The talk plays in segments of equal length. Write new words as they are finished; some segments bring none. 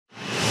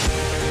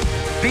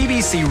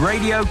BBC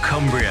Radio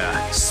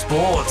Cumbria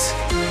Sport.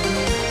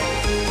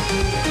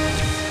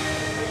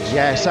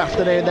 Yes,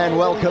 afternoon then.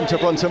 Welcome to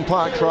Brunton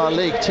Park for our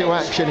League 2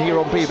 action here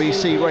on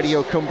BBC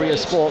Radio Cumbria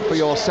Sport for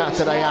your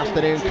Saturday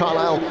afternoon.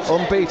 Carlisle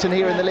unbeaten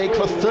here in the league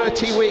for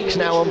 30 weeks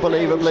now,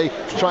 unbelievably,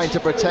 trying to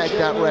protect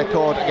that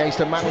record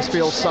against a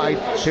Mansfield side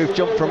who've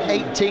jumped from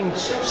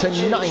 18th to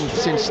 9th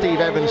since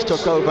Steve Evans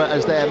took over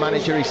as their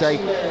manager. He's a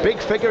big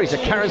figure, he's a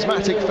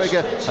charismatic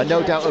figure, and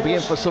no doubt he'll be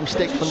in for some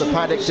stick from the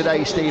paddock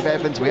today, Steve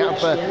Evans. We have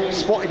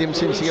spotted him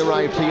since he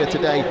arrived here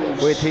today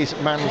with his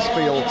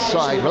Mansfield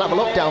side. We'll have a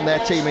look down their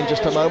team in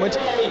just a moment.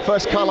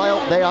 First,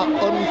 Carlisle, they are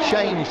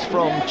unchanged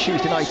from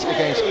Tuesday night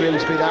against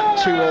Grimsby, that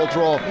 2-2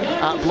 draw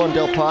at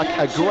Blundell Park.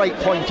 A great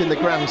point in the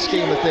grand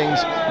scheme of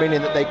things,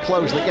 meaning that they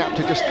close the gap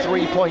to just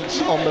 3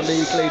 points on the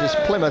league leaders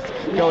Plymouth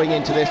going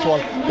into this one.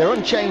 They're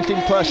unchanged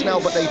in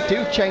personnel, but they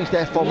do change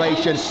their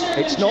formation.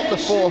 It's not the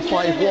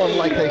 4-5-1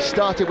 like they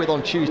started with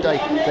on Tuesday.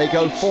 They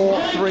go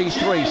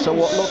 4-3-3, so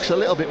what looks a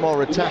little bit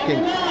more attacking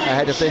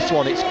ahead of this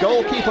one. It's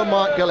goalkeeper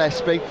Mark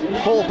Gillespie,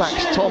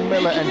 fullbacks Tom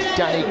Miller and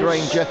Danny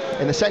Granger.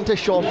 In the centre,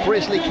 Sean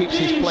Brisley keeps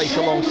his place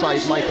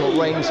alongside Michael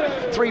Rains.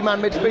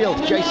 Three-man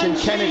midfield, Jason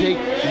Kennedy,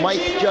 Mike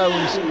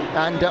Jones,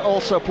 and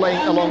also playing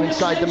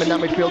alongside them in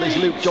that midfield is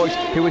Luke Joyce,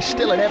 who is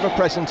still an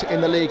ever-present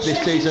in the league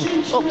this season.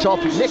 Up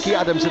top, Nicky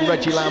Adams and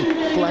Reggie Lamb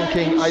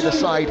flanking either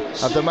side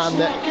of the man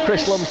that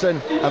Chris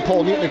Lumsden and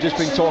Paul Newton have just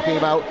been talking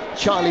about,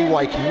 Charlie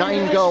Wyke.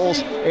 9 goals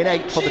in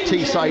 8 for the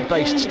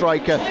Teesside-based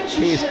striker.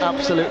 He is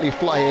absolutely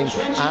flying,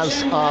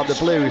 as are the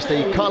Blues.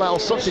 The Carlisle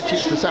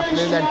substitutes this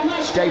afternoon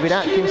then, David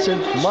Atkinson,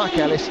 Mark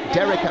Ellis,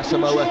 Derek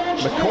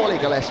Asamoah, Macaulay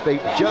Gillespie,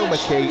 Joe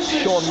McKee,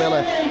 Sean Miller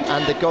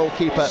and the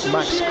goalkeeper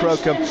Max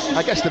Crocombe.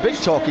 I guess the big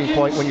talking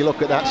point when you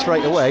look at that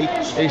straight away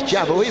is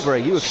Jabbo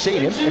Ivory. You have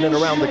seen him in and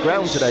around the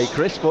ground today,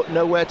 Chris, but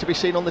nowhere to be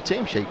seen on the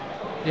team sheet.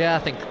 Yeah, I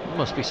think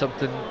must be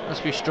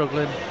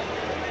struggling.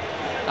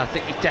 I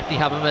think you definitely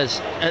have him as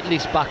at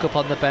least backup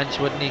on the bench,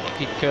 wouldn't he,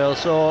 Keith Curl?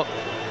 So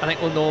I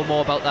think we'll know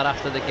more about that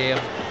after the game.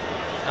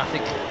 I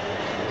think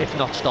if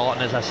not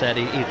starting, as I said,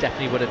 he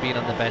definitely would have been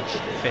on the bench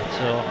fit.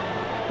 So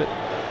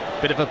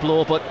bit of a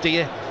blow, but do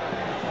you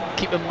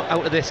keep him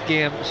out of this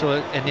game so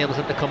it enables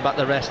him to come back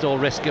the rest, or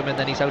risk him and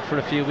then he's out for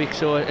a few weeks?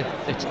 So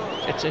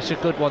it's a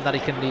good one that he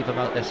can leave him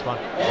out this one.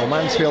 Well,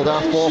 Mansfield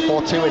are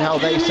 4-4-2 in how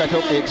they set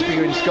up. The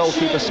experienced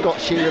goalkeeper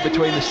Scott Shearer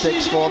between the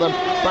sticks for them.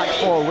 Back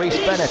four, Rhys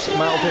Bennett,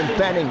 Malvin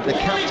Benning, the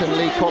captain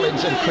Lee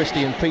Collins and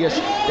Christian Pearce.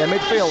 Their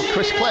midfield,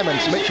 Chris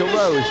Clements, Mitchell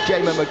Rose,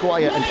 Jamin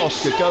Maguire and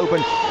Oscar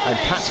Goben. And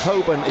Pat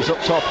Hoban is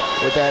up top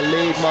with their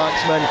lead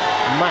marksman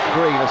Matt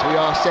Green as we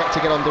are set to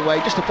get underway.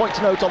 Just a point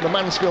to note on the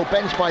Mansfield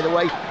bench, by the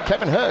way,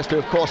 Kevin Hurst, who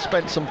of course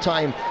spent some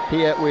time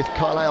here with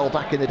Carlisle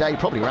back in the day,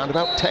 probably around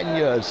about 10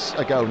 years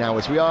ago now,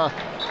 as we are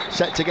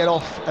set to get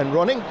off and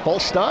running.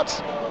 False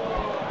start,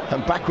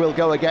 and back we'll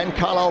go again.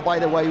 Carlisle, by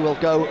the way, will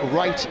go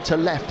right to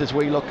left as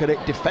we look at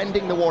it,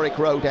 defending the Warwick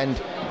Road end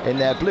in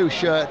their blue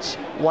shirts,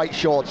 white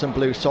shorts and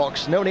blue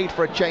socks. No need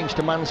for a change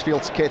to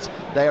Mansfield's kit.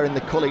 They are in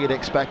the colour you'd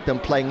expect them,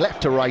 playing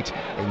left to right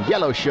in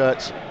yellow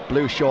shirts,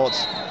 blue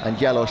shorts and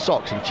yellow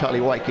socks. And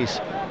Charlie Wyke is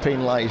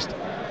penalised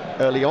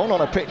early on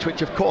a pitch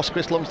which of course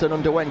Chris Lumsden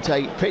underwent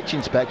a pitch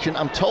inspection.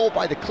 I'm told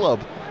by the club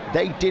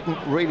they didn't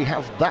really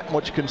have that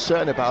much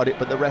concern about it,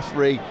 but the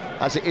referee,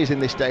 as it is in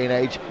this day and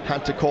age,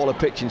 had to call a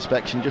pitch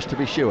inspection just to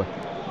be sure.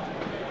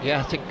 Yeah,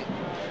 I think,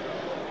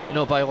 you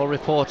know, by all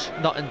reports,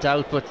 not in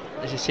doubt, but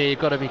as you say, you've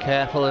got to be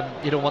careful,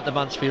 and you don't want the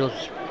Mansfield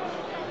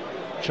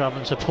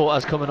travelling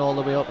supporters coming all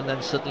the way up and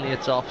then suddenly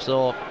it's off.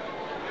 So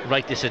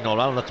right decision all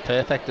round. Looks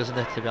perfect, doesn't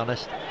it, to be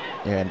honest?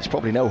 Yeah, and it's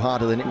probably no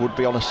harder than it would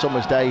be on a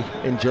summer's day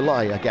in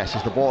July, I guess,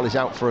 as the ball is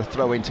out for a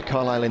throw into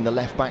Carlisle in the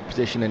left back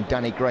position, and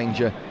Danny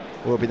Granger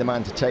will be the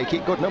man to take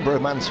it. Good number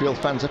of Mansfield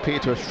fans appear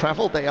to have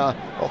travelled. They are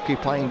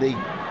occupying the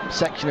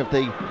section of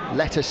the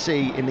letter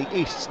C in the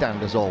east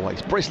stand as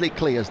always. Brisley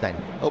clears then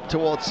up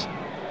towards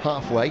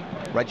halfway.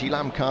 Reggie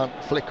Lamb can't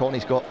flick on.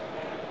 He's got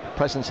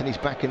presence in his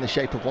back in the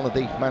shape of one of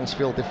the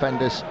Mansfield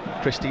defenders,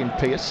 Christian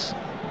Pearce.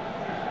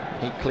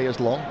 He clears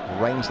long.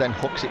 Rains then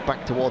hooks it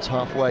back towards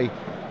halfway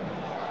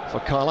for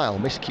Carlisle.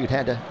 Miscued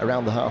header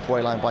around the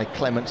halfway line by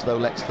Clements, though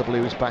lets the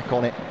Blues back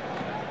on it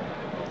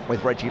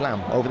with Reggie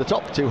Lamb. Over the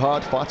top, too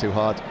hard, far too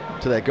hard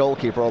to their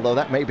goalkeeper, although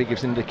that maybe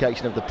gives an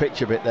indication of the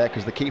pitch a bit there,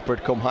 because the keeper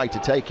had come high to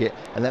take it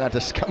and then had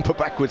to scamper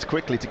backwards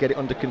quickly to get it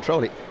under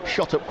control. It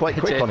shot up quite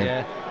quick on him.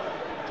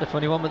 Yeah. It's a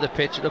funny one with the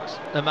pitch. It looks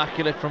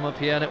immaculate from up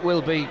here, and it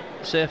will be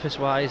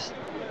surface-wise,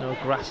 you know,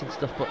 grass and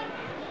stuff, but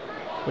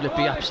will it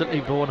be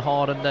absolutely bone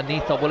hard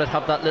underneath, or will it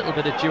have that little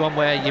bit of dew on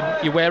where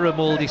you wear a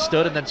mouldy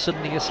stud and then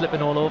suddenly you're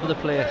slipping all over the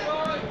place?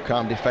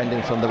 Calm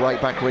defending from the right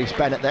back, Rhys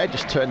Bennett there,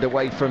 just turned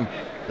away from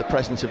the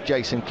presence of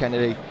Jason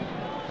Kennedy,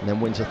 and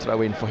then wins a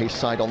throw in for his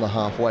side on the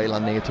halfway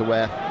line near to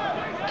where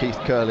Keith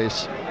Curl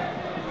is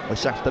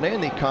this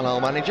afternoon, the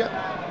Carlisle manager.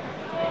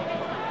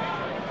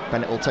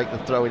 Bennett will take the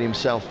throw in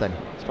himself then.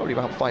 It's probably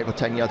about 5 or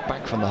 10 yards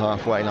back from the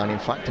halfway line in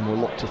fact, and will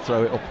look to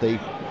throw it up the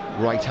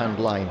right hand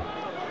line.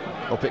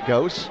 Up it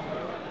goes.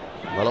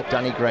 Well up,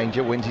 Danny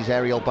Granger wins his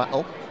aerial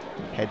battle,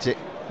 heads it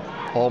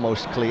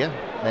almost clear.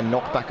 then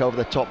knocked back over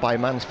the top by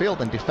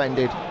Mansfield and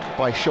defended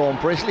by Sean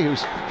Brisley,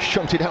 who's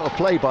shunted out of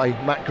play by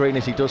Matt Green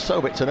as he does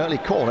so, but it's an early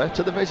corner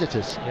to the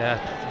visitors.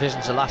 Yeah,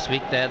 visions of last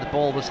week there, the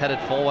ball was headed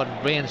forward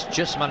and Rains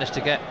just managed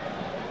to get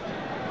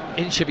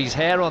inch of his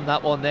hair on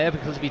that one there,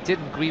 because if he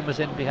didn't, Green was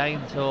in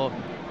behind, so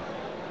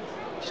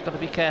just got to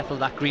be careful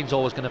that Green's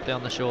always going to play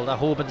on the shoulder.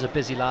 Hoban's a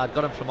busy lad,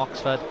 got him from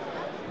Oxford,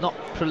 not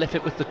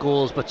prolific with the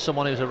goals, but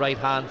someone who's a right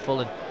handful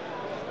and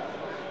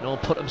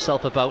put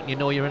himself about, and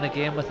you're in a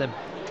game with him.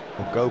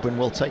 Well, Goban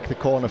will take the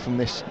corner from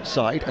this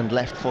side, and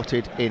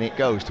left-footed in it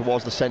goes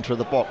towards the centre of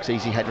the box.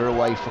 Easy header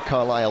away for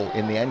Carlisle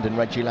in the end, and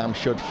Reggie Lamb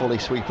should fully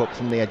sweep up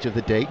from the edge of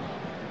the D.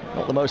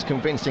 Not the most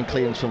convincing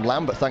clearance from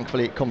Lamb, but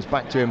thankfully it comes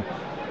back to him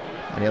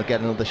and he'll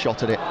get another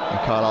shot at it, and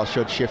Carlisle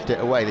should shift it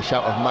away. The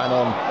shout of man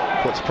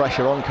on puts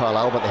pressure on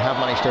Carlisle, but they have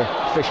managed to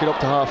fish it up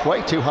to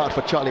halfway. Too hard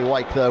for Charlie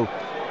Wyke though.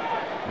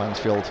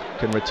 Mansfield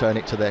can return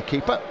it to their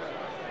keeper.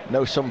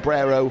 No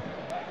sombrero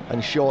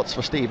and shorts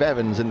for Steve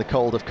Evans in the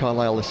cold of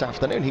Carlisle this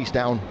afternoon. He's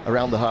down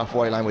around the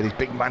halfway line with his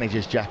big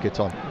manager's jacket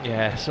on.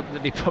 Yeah,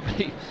 something he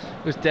probably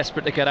was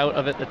desperate to get out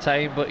of at the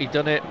time, but he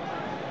done it.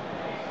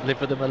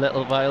 Live with him a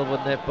little while,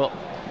 wouldn't it? But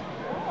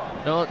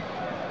no,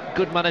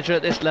 good manager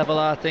at this level,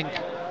 I think.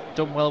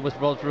 Done well with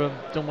Rotherham,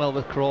 done well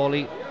with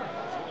Crawley,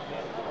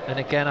 and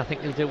again I think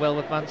he'll do well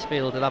with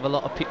Mansfield. He'll have a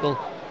lot of people,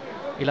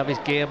 he'll have his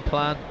game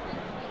plan,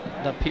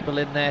 he'll have people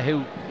in there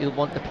who he'll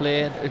want to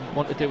play and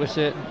want to do a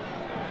certain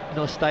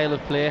style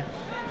of play.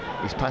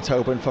 He's Pat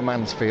Hoban for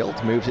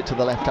Mansfield, moves it to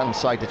the left hand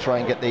side to try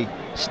and get the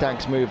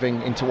Stags moving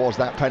in towards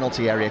that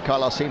penalty area.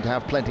 Carlisle seem to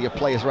have plenty of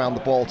players around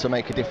the ball to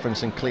make a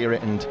difference and clear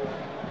it, and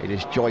it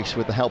is Joyce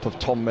with the help of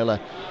Tom Miller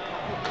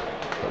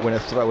that win a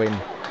throw in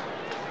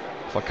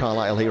for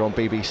Carlisle here on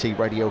BBC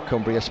Radio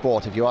Cumbria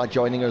Sport. If you are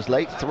joining us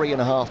late,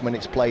 3.5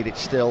 minutes played, it's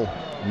still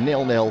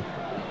 0-0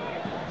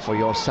 for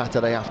your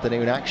Saturday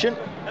afternoon action,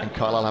 and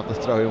Carlisle have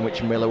the throw in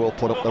which Miller will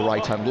put up the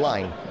right hand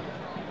line.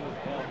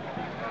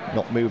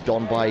 Not moved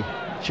on by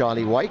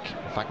Charlie Wyke,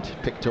 in fact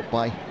picked up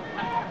by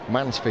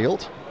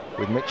Mansfield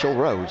with Mitchell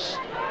Rose.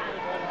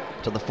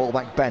 To the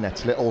fullback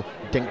Bennett, little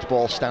dinked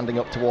ball standing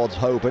up towards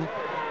Hoban.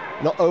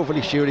 Not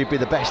overly sure he'd be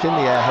the best in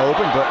the air,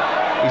 Hoban,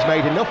 but he's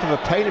made enough of a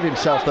pain of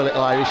himself, the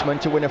little Irishman,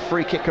 to win a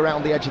free kick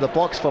around the edge of the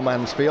box for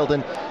Mansfield.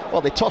 And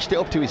well, they tossed it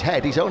up to his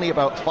head. He's only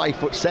about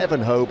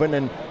 5'7", Hoban,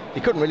 and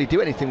he couldn't really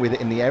do anything with it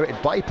in the air. It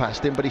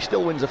bypassed him, but he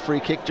still wins a free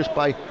kick just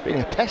by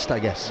being a pest, I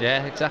guess.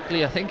 Yeah,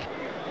 exactly. I think,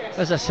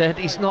 as I said,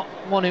 he's not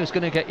one who's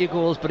going to get you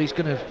goals, but he's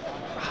going to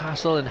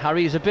hassle and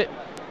harry. He's a bit,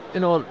 he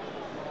won't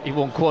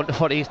go into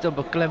what he's done,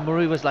 but Glenn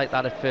Murray was like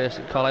that at first.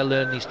 Carlisle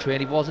learned his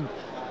trade. He wasn't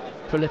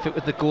prolific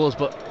with the goals,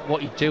 but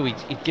what he'd do,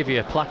 he'd give you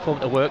a platform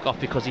to work off,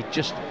 because he'd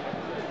just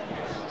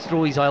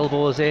throw his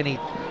elbows in, he'd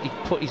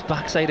put his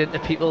backside into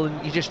people,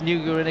 and you just knew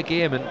you were in a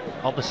game. And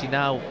obviously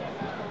now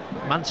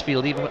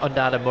Mansfield, even under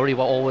Adam Murray,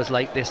 were always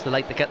like this. They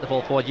like to get the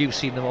ball forward. You've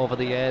seen them over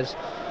the years,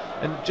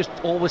 and just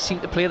always seem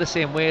to play the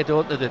same way,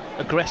 don't they? They're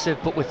aggressive,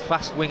 but with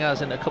fast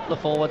wingers and a couple of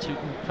forwards who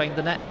can find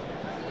the net.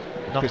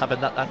 Not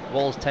having that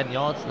wall's 10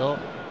 yards though.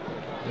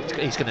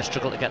 He's going to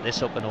struggle to get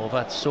this up and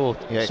over. It's so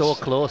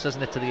close,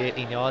 isn't it, to the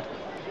 18-yard.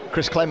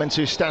 Chris Clements,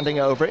 who's standing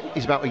over it,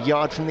 he's about a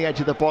yard from the edge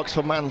of the box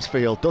for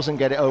Mansfield. Doesn't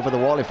get it over the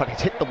wall. In fact,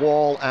 it's hit the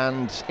wall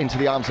and into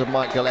the arms of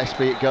Mike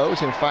Gillespie it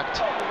goes. In fact,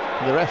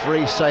 the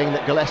referee's saying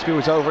that Gillespie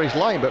was over his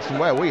line, but from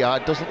where we are,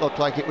 it doesn't look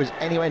like it was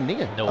anywhere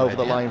near over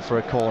the line for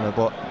a corner.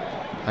 But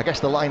I guess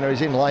the liner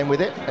is in line with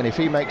it, and if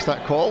he makes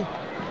that call,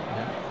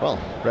 well,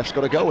 ref's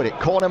got to go with it.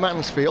 Corner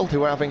Mansfield,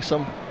 who are having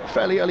some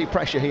fairly early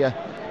pressure here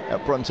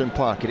at Brunton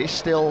Park. It is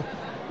still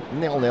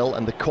 0-0,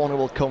 and the corner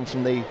will come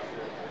from the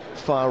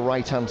far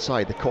right hand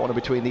side, the corner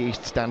between the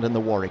East Stand and the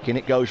Warwick. In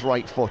it goes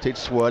right footed,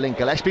 swirling.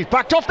 Gillespie's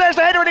backed off, there's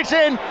the header and it's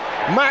in.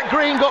 Matt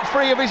Green got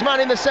free of his man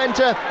in the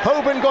centre.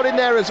 Hoban got in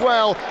there as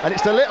well, and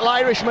it's the little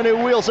Irishman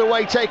who wheels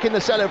away taking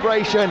the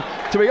celebration.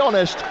 To be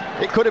honest,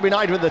 it could have been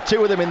either of the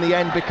two of them in the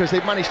end, because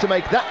they've managed to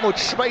make that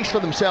much space for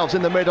themselves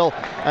in the middle,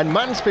 and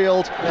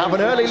Mansfield have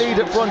an early lead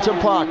at Brunton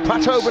Park.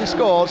 Pat Hoban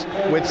scores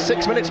with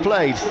 6 minutes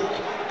played.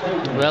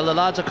 Well, the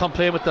lads are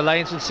complaining with the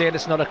lines and saying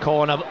it's not a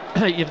corner.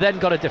 You've then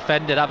got to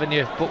defend it, haven't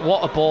you? But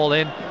what a ball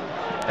in.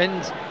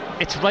 And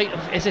it's right,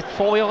 is it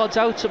 4 yards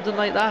out, something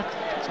like that?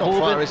 It's not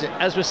far, is it?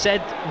 As we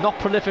said, not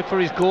prolific for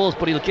his goals,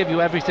 but he'll give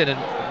you everything, and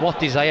what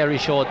desire he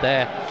showed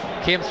there.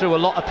 Came through a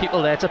lot of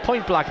people there. It's a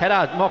point blank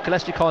header. Mark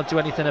Gillespie can't do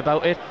anything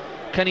about it.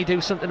 Can he do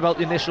something about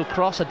the initial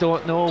cross? I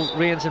don't know.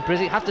 Rains and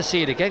Brisley have to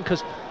see it again,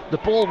 because the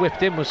ball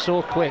whipped in was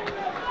so quick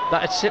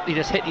that it simply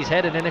just hit his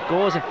head and in it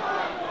goes. And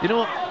you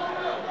know,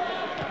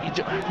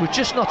 we've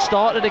just not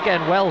started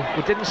again well.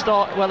 We didn't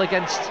start well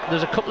against,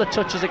 there's a couple of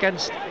touches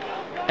against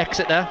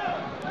Exeter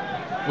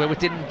where we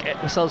didn't get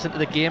ourselves into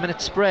the game, and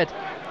it spread.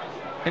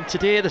 And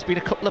today there's been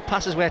a couple of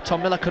passes where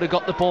Tom Miller could have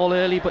got the ball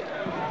early, but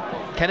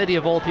Kennedy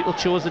of all people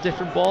chose a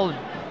different ball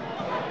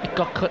and it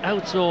got cut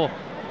out. So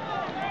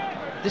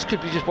this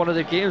could be just one of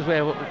the games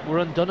where we're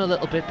undone a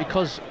little bit,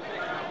 because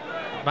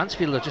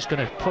Mansfield are just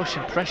going to push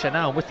and pressure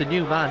now. And with the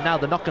new man now,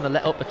 they're not going to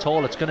let up at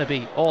all. It's going to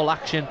be all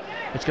action.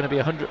 It's going to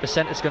be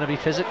 100%. It's going to be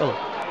physical.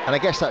 And I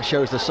guess that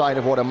shows the sign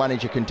of what a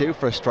manager can do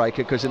for a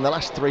striker, because in the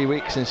last 3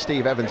 weeks since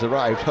Steve Evans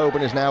arrived, Hoban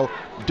has now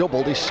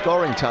doubled his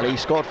scoring tally. He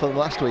scored for them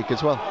last week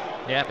as well.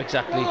 Yeah,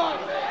 exactly.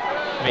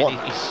 I mean,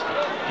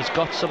 he's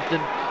got something.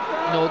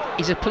 You know,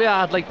 he's a player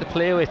I'd like to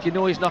play with. You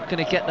know he's not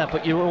going to get that,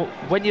 but you know,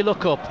 when you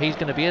look up, he's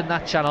going to be in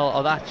that channel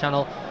or that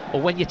channel,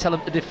 or when you tell him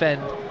to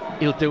defend,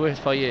 he'll do it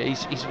for you.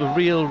 He's a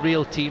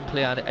real team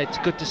player, and it's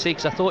good to see,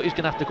 because I thought he was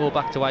going to have to go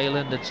back to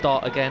Ireland and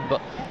start again,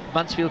 but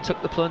Mansfield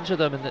took the plunge with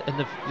them, and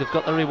they've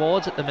got the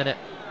rewards at the minute.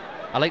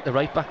 I like the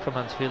right back for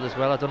Mansfield as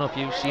well. I don't know if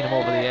you've seen him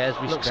over the years.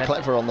 Looks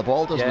clever on the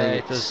ball, doesn't he? Yeah,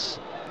 it does.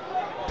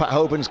 Pat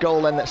Hoban's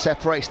goal then that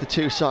separates the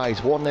two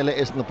sides. 1-0 it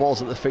is, and the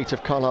ball's at the feet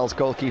of Carlisle's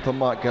goalkeeper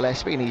Mark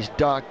Gillespie in his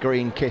dark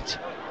green kit.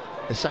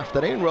 This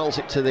afternoon rolls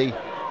it to the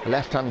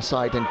left-hand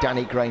side, and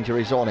Danny Granger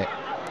is on it.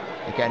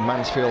 Again,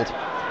 Mansfield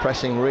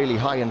pressing really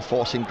high and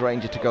forcing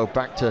Granger to go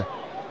back to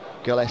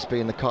Gillespie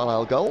in the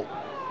Carlisle goal.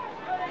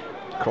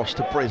 Cross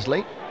to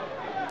Brisley.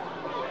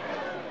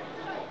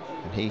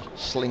 And he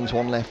slings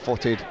one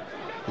left-footed,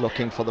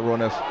 looking for the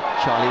run of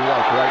Charlie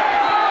White.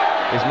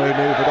 White is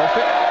manoeuvred off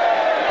it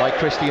by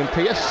Christian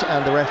Pearce,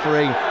 and the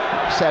referee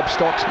Seb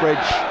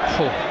Stocksbridge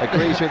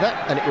agrees with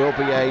that, and it will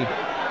be a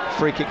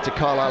free kick to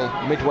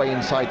Carlisle midway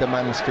inside the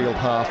Mansfield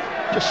half,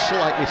 just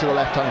slightly to the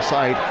left-hand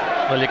side.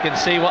 Well, you can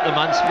see what the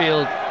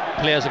Mansfield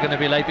players are going to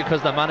be like,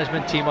 because the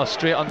management team are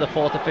straight on the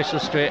fourth official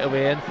straight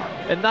away,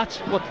 and that's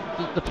what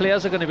the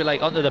players are going to be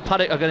like. Under the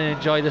paddock are going to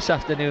enjoy this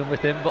afternoon with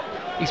him, but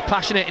he's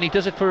passionate and he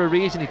does it for a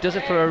reason. He does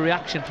it for a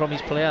reaction from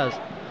his players,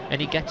 and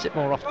he gets it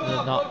more often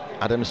than not.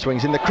 Adams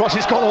swings in the cross,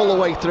 it's gone all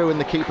the way through, and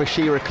the keeper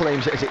Shearer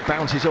claims it as it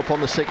bounces up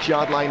on the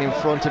 6-yard line in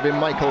front of him.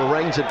 Michael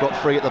Rains had got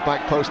free at the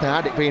back post. Now,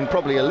 had it been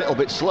probably a little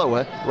bit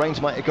slower,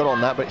 Rains might have got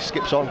on that, but it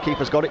skips on.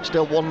 Keeper's got it,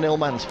 still 1-0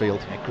 Mansfield.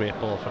 A great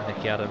ball from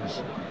Nicky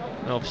Adams.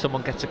 You know, if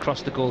someone gets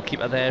across the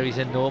goalkeeper there, he's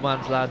in no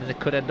man's land, and it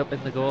could end up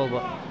in the goal,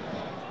 but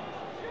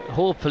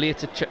hopefully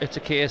it's a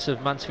case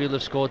of Mansfield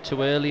have scored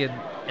too early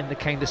and they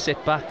kind of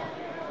sit back.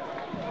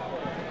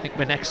 I think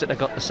when Exeter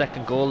got the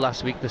second goal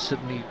last week, they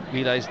suddenly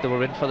realised they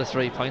were in for the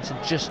 3 points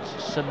and just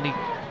suddenly,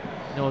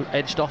 you know,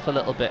 edged off a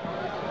little bit.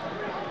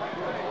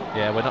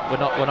 Yeah, we're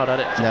not at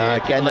it today.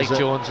 No, again, like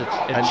Jones,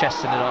 it's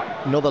chesting it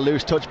up. Another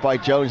loose touch by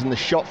Jones, and the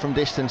shot from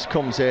distance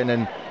comes in,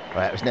 and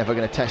it was never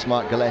going to test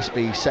Mark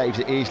Gillespie. He saves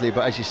it easily,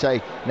 but as you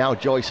say, now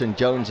Joyce and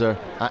Jones are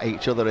at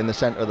each other in the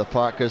centre of the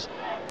park, because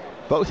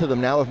both of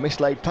them now have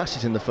mislaid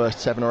passes in the first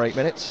 7 or 8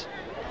 minutes.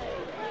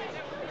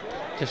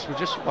 We'll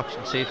just watch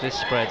and see if this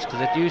spreads,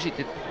 because it usually,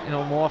 you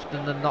know, more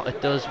often than not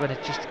it does, when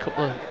it's just a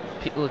couple of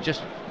people,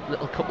 just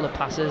little couple of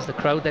passes, the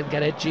crowd then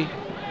get edgy.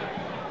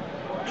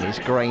 Here's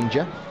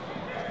Granger.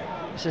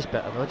 This is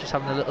better though, just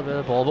having a little bit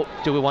of the ball,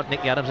 but do we want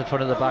Nicky Adams in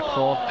front of the back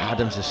four?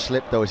 Adams has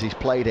slipped though as he's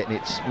played it, and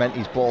it's meant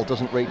his ball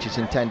doesn't reach its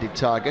intended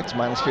target.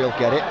 Mansfield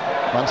get it.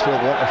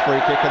 Mansfield want a free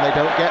kick and they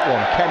don't get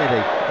one.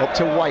 Kennedy up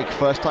to Wyke.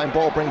 First time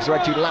ball brings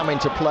Reggie Lamb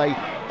into play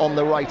on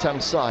the right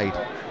hand side,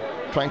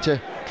 trying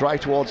to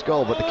drive towards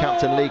goal, but the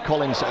captain Lee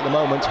Collins at the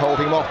moment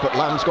holding him off, but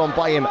Lamb's gone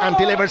by him and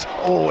delivers.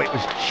 Oh, it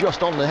was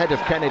just on the head of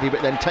Kennedy,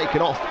 but then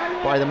taken off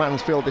by the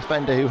Mansfield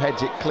defender who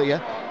heads it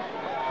clear,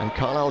 and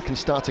Carlisle can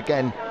start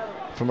again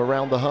from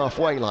around the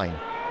halfway line.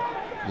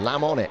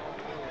 Lamb on it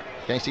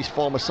against his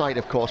former side,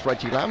 of course,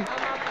 Reggie Lamb.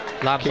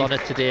 Lamb's on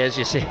it today, as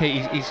you see.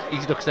 He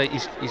looks like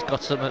he's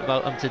got something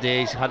about him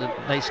today. He's had a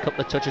nice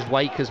couple of touches.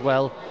 Wyke as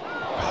well.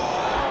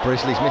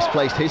 Brisley's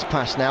misplaced his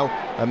pass now,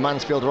 and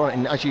Mansfield are on it,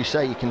 and as you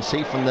say, you can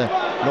see from the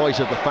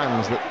noise of the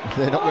fans that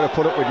they're not going to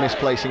put up with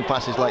misplacing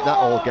passes like that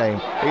all game.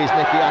 Here's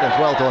Nicky Adams.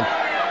 Well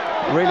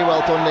done, really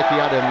well done,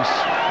 Nicky Adams.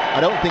 I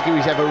don't think he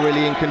was ever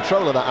really in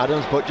control of that,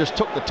 Adams, but just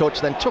took the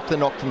touch, then took the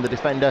knock from the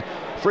defender.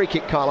 Free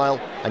kick Carlisle,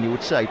 and you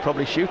would say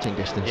probably shooting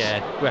distance.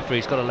 Yeah,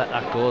 referee's got to let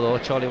that go though.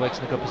 Charlie White's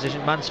in a good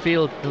position.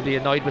 Mansfield will be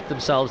annoyed with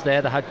themselves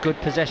there. They had good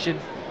possession.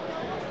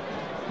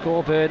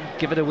 Coburn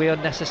give it away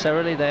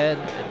unnecessarily there,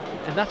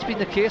 and that's been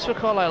the case for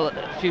Carlisle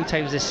a few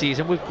times this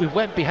season. We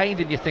went behind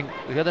and you think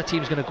the other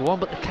team's going to go on,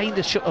 but they kind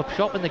of shut up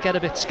shop and they get a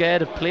bit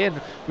scared of playing,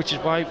 which is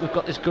why we've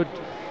got this good,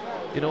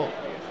 you know,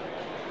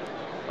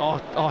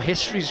 our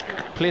history's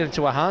playing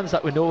into our hands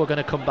that we know we're going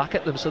to come back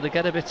at them, so they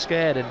get a bit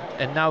scared,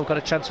 and now we've got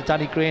a chance with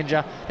Danny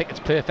Granger. I think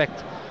it's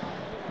perfect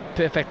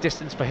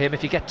distance for him.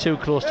 If you get too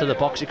close to the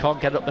box, you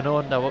can't get up and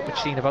under, what we've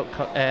seen about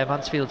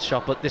Mansfield's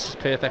shot, but this is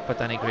perfect for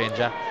Danny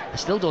Granger. I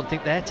still don't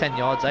think they're 10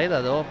 yards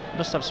either though.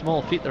 Must have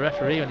small feet, the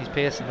referee, when he's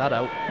pacing that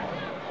out.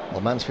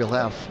 Well, Mansfield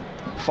have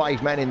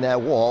 5 men in their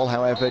wall,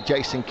 however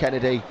Jason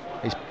Kennedy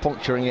is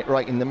puncturing it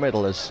right in the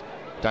middle as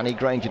Danny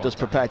Granger does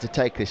prepare to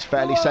take this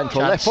fairly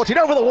central, left-footed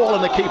over the wall,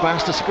 and the keeper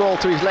has to scroll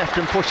to his left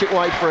and push it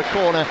wide for a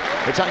corner.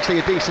 It's actually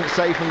a decent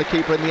save from the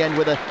keeper in the end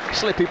with a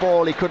slippy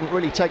ball. He couldn't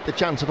really take the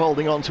chance of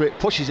holding on to it,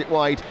 pushes it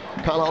wide.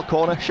 Carlisle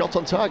corner, shot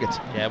on target.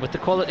 Yeah, with the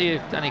quality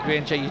of Danny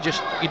Granger, you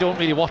don't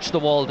really watch the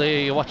wall, do you?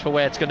 You watch for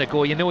where it's going to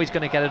go. You know he's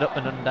going to get it up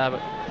and under,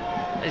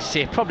 but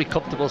Safe, probably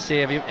comfortable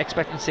save. You're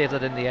expecting to save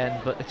that in the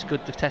end, but it's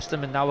good to test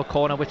them in our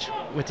corner, which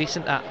we're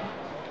decent at.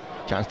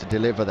 Chance to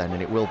deliver then,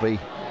 and it will be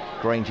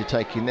Granger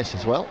taking this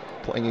as well,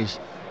 putting his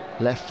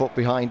left foot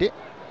behind it.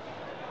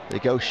 They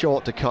go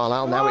short to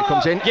Carlisle, now it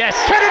comes in. Yes!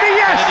 Kennedy,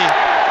 yes!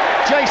 Kennedy.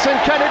 Jason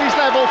Kennedy's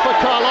level for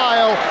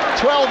Carlisle.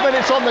 12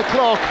 minutes on the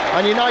clock,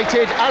 and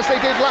United, as they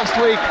did last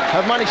week,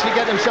 have managed to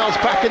get themselves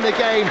back in the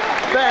game.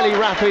 Fairly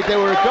rapid, they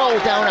were a goal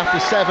down after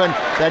 7.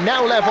 They're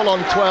now level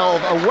on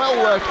 12. A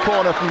well-worked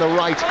corner from the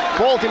right.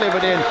 Ball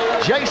delivered in.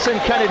 Jason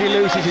Kennedy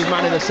loses his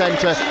man in the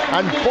centre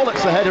and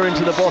bullets the header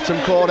into the bottom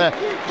corner.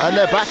 And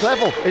they're back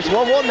level. It's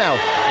 1-1 now.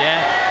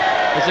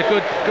 Yeah, it's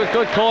a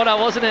good corner,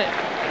 wasn't it?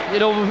 You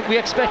know, we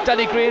expect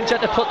Danny Granger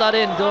to put that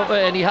in, don't we?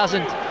 And he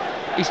hasn't.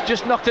 He's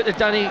just knocked it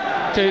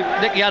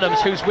to Nicky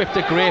Adams, who's whipped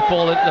a great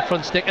ball into the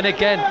front stick. And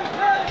again,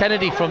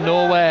 Kennedy from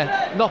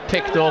nowhere, not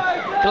picked up,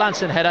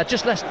 glancing header,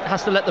 just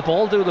has to let the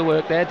ball do the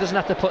work there. Doesn't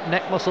have to put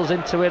neck muscles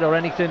into it or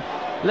anything.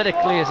 Let it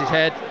clears his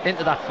head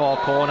into that far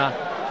corner.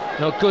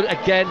 You know, good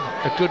again,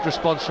 a good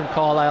response from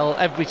Carlisle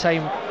every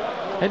time.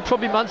 And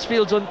probably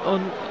Mansfield's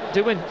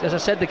doing, as I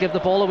said, they give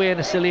the ball away in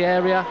a silly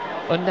area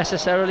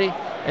unnecessarily.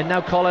 And now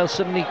Carlisle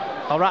suddenly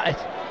are at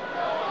it.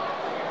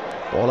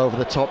 Ball over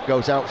the top,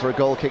 goes out for a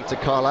goal kick to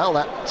Carlisle.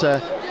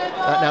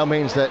 That now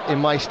means that in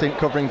my stint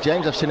covering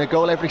James, I've seen a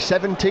goal every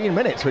 17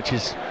 minutes, which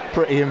is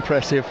pretty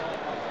impressive.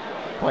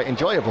 Quite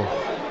enjoyable.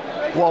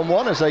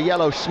 1-1 as a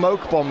yellow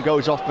smoke bomb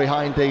goes off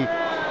behind the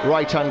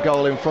right-hand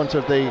goal in front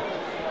of the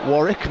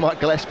Warwick. Mark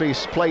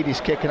Gillespie's played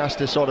his kick and has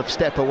to sort of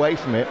step away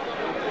from it.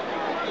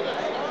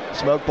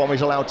 Smoke bomb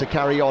is allowed to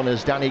carry on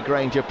as Danny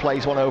Granger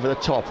plays one over the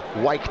top.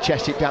 Wyke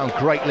chests it down.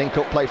 Great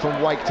link-up play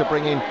from Wyke to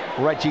bring in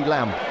Reggie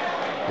Lamb.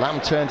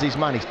 Lamb turns his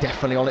man. He's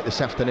definitely on it this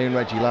afternoon,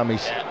 Reggie Lamb.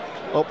 He's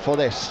up for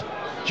this.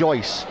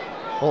 Joyce.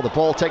 Oh, the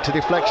ball takes a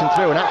deflection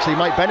through and actually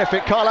might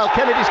benefit Carlisle.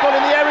 Kennedy's gone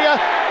in the area.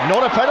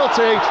 Not a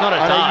penalty. It's not a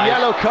dive. A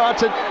yellow card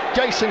to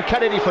Jason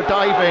Kennedy for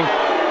diving.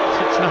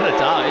 It's not a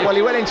dive. Well,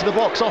 he went into the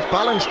box off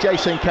balance,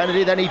 Jason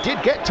Kennedy. Then he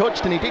did get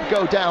touched and he did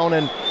go down.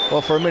 And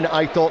well, for a minute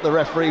I thought the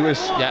referee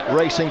was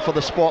racing for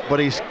the spot, but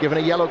he's given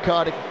a yellow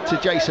card to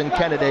Jason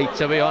Kennedy.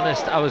 To be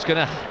honest, I was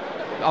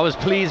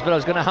pleased, but I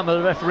was going to hammer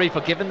the referee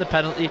for giving the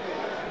penalty.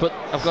 But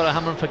I've got to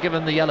hammer him for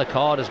giving the yellow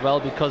card as well,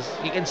 because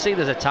you can see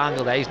there's a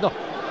tangle there. He's not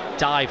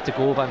dived to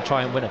go over and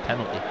try and win a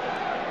penalty.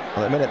 Well,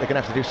 at the minute they're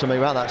going to have to do something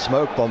about that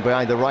smoke bomb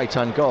behind the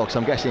right-hand goal, because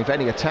I'm guessing if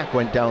any attack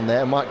went down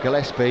there, Mark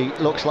Gillespie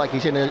looks like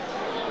he's in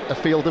a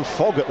field of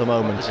fog at the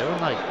moment.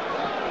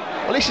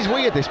 Well, this is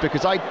weird,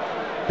 because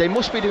they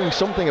must be doing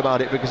something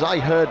about it, because I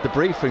heard the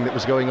briefing that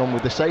was going on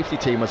with the safety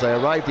team as I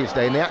arrived each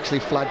day, and they actually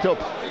flagged up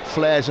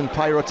flares and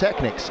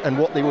pyrotechnics and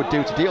what they would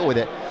do to deal with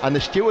it. And the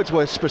stewards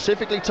were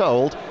specifically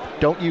told,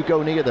 don't you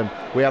go near them.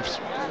 We have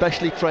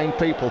specially trained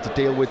people to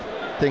deal with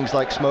things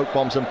like smoke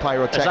bombs and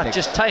pyrotechnics. Is that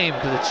just time?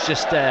 Because it's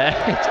just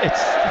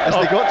as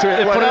they got to it,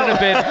 they put it in a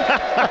bin.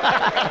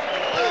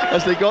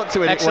 As they got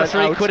to it, extra it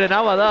went £3 an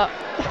hour. That.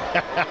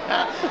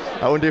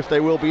 I wonder if they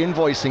will be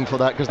invoicing for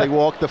that, because they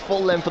walked the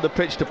full length of the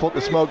pitch to put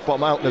the smoke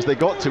bomb out, and as they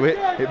got to it,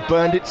 it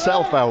burned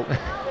itself out.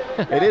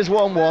 It is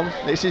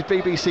 1-1. This is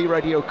BBC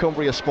Radio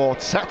Cumbria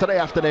Sports, Saturday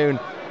afternoon.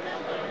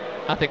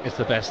 I think it's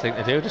the best thing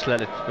to do, just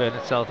let it burn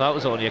itself out. It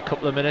was only a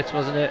couple of minutes,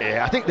 wasn't it?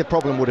 Yeah, I think the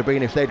problem would have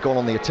been if they'd gone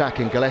on the attack,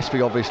 and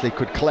Gillespie obviously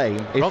could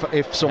claim,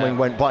 if someone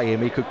went by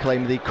him, he could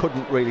claim that he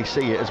couldn't really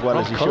see it as well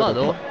as he should have.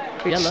 Though.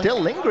 It's still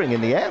lingering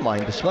in the air,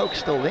 mind. The smoke's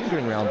still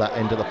lingering around that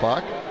end of the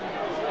park.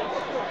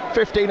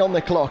 15 on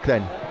the clock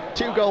then.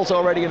 2 goals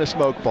already in a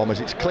smoke bomb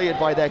as it's cleared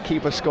by their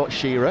keeper Scott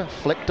Shearer,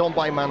 flicked on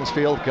by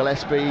Mansfield.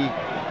 Gillespie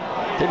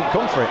didn't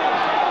come for it,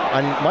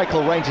 and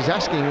Michael Rains is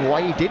asking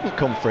why he didn't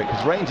come for it,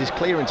 because Rains'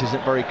 clearance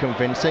isn't very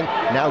convincing.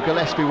 Now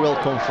Gillespie will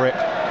come for it,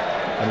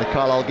 and the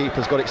Carlisle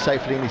keeper's got it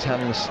safely in his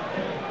hands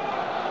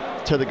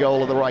to the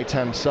goal of the right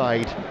hand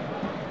side.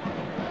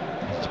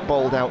 It's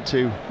bowled out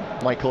to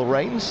Michael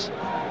Rains.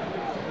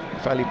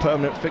 Fairly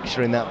permanent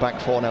fixture in that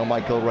back four now,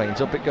 Michael Rains.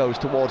 Up it goes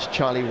towards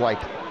Charlie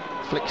Wyke.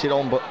 Flicks it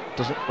on, but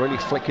doesn't really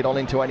flick it on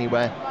into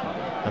anywhere.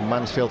 And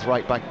Mansfield's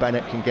right back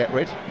Bennett can get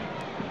rid.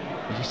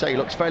 As you say, he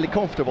looks fairly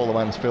comfortable, the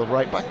Mansfield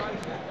right back.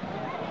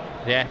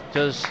 Yeah, it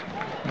does.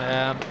 You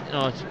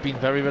know, it's been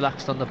very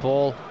relaxed on the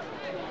ball.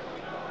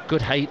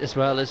 Good height as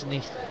well, isn't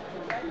he?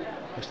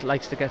 Just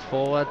likes to get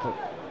forward, but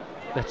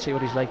let's see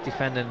what he's like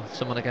defending.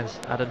 Someone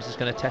against Adams is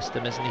going to test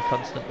him, isn't he,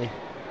 constantly?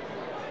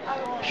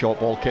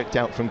 Short ball kicked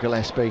out from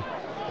Gillespie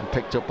and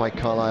picked up by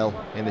Carlisle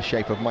in the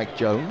shape of Mike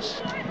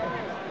Jones.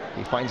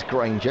 He finds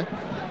Granger.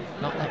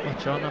 Not that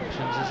much on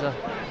options, is there?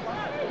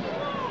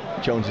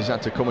 Jones has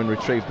had to come and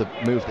retrieve the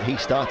move that he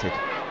started.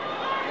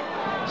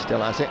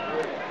 Still has it.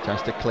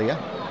 Chance to clear.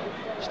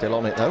 Still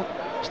on it though.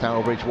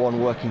 Stourbridge 1,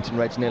 Workington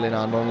Reds 0 in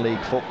our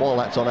non-league football.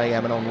 That's on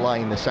AM and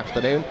online this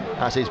afternoon,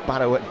 as is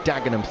Barrow at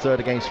Dagenham, 3rd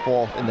against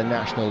 4th in the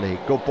National League.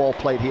 Good ball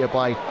played here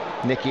by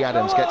Nicky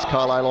Adams. Gets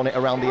Carlisle on it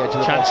around the edge of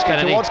the box.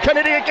 Towards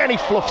Kennedy again. He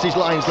fluffs his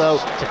lines though.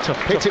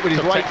 Hits it with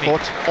his right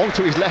foot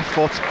onto his left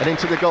foot and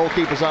into the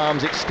goalkeeper's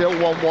arms. It's still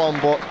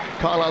 1-1, but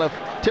Carlisle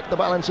have tipped the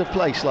balance of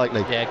play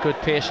slightly. Yeah, good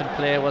patient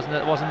play, wasn't it?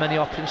 There wasn't many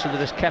options, so they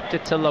just kept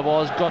it till there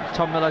was. Got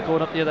Tom Miller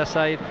going up the other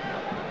side.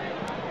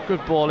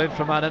 Good ball in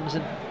from Adams,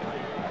 and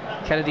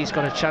Kennedy's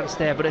got a chance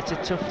there, but it's a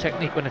tough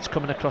technique when it's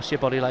coming across your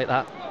body like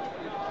that.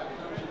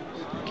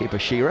 Keeper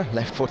Shearer,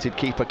 left-footed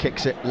keeper,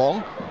 kicks it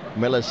long.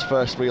 Miller's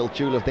first real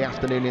duel of the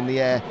afternoon in the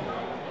air.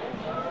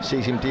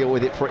 Sees him deal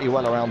with it pretty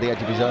well around the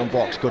edge of his own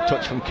box. Good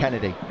touch from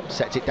Kennedy.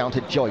 Sets it down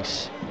to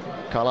Joyce.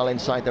 Carlisle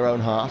inside their own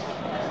half.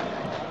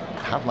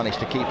 Have managed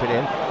to keep it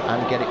in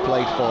and get it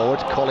played forward.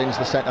 Collins,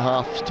 the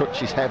centre-half's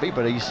touch is heavy,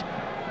 but he's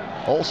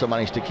also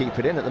managed to keep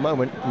it in. At the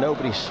moment,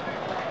 nobody's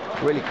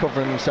really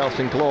covering themselves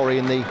in glory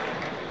in the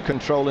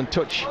control and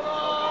touch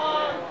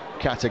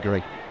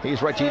category.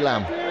 Here's Reggie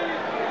Lamb.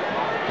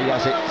 He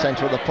has it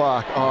centre of the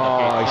park.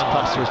 Oh, his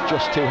pass was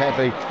just too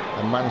heavy,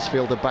 and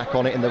Mansfield are back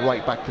on it in the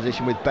right back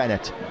position with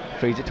Bennett.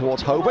 Feeds it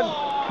towards Hoban.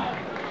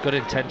 Good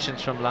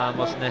intentions from Lamb,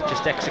 wasn't it?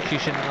 Just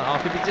execution. I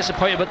could be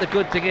disappointed, but the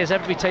good thing is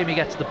every time he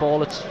gets the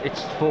ball,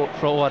 it's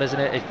forward, isn't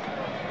it?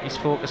 His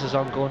focus is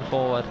on going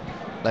forward.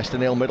 Leicester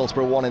 0,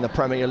 Middlesbrough 1 in the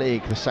Premier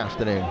League this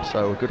afternoon.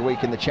 So a good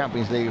week in the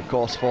Champions League, of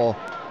course, for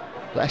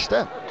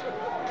Leicester.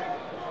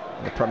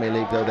 In the Premier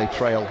League, though, they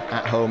trail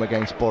at home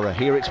against Borough.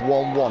 Here it's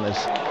 1-1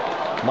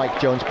 as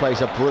Mike Jones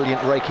plays a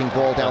brilliant raking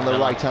ball down the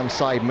right-hand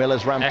side.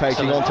 Miller's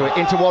rampaging onto it,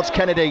 in towards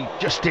Kennedy.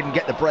 Just didn't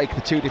get the break.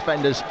 The two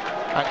defenders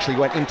actually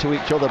went into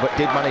each other, but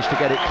did manage to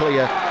get it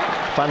clear.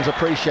 Fans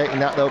appreciating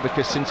that, though,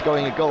 because since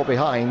going a goal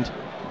behind,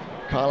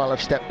 Carlisle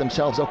have stepped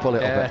themselves up a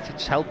little bit.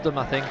 It's helped them,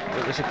 I think.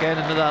 It was again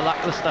another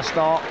lacklustre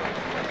start.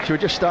 Should we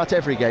just start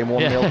every game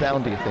 1-0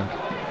 down, do you think?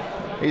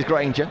 Here's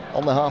Granger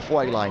on the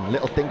halfway line.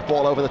 Little think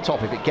ball over the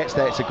top. If it gets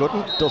there, it's a good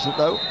one. Doesn't,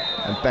 though.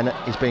 And Bennett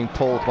is being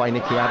pulled by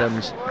Nicky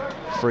Adams.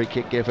 Free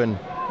kick given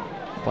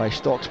by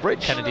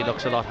Stocksbridge. Kennedy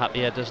looks a lot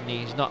happier, doesn't he?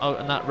 He's not out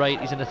on that right.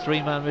 He's in a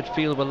three-man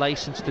midfield with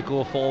licence to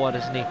go forward,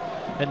 isn't he?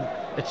 And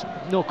it's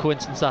no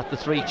coincidence that the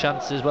three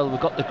chances, well, we've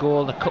got the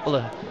goal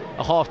and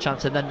a half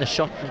chance, and then the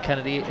shot from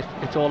Kennedy.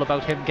 It's all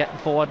about him getting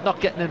forward,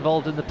 not getting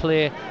involved in the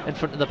play in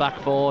front of the back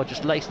four,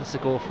 just licence to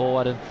go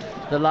forward. And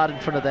the lad in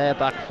front of their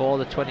back four,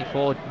 the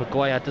 24,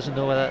 Maguire, doesn't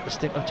know whether to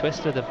stick or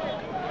twist with him.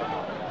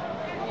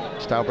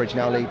 Stourbridge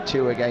now lead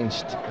 2-0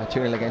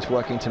 against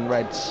Workington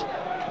Reds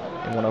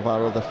in one of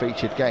our other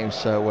featured games.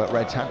 So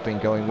Reds have been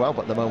going well,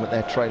 but at the moment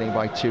they're trailing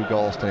by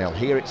 2-0.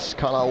 Here it's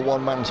Carlisle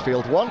 1,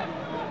 Mansfield 1,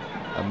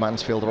 and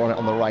Mansfield are on it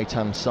on the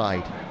right-hand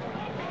side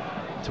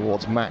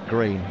towards Matt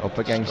Green, up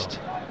against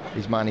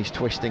his man. He's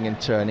twisting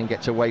and turning,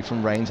 gets away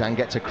from Rains and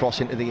gets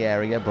across into the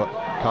area, but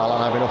Carlisle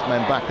have enough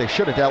men back. They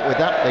should have dealt with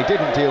that. They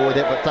didn't deal with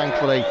it, but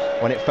thankfully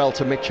when it fell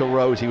to Mitchell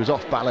Rose, he was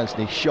off balance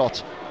and he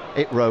shot.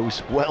 It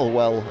rose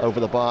well over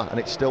the bar, and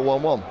it's still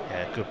 1-1.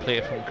 Yeah, good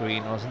play from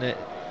Green, wasn't it?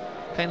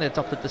 Kind of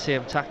adopted the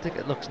same tactic,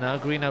 it looks now.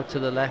 Green out to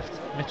the left,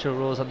 Mitchell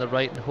Rose on the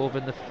right, and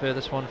Hoban the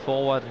furthest one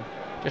forward, and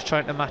just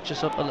trying to match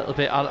us up a little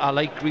bit. I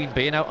like Green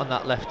being out on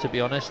that left, to be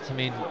honest. I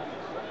mean,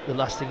 the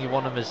last thing you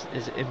want him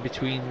is in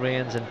between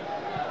Rains and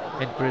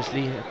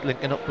Grizzly,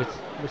 linking up with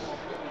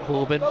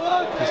Hoban.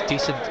 He's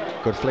decent.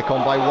 Good flick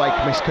on by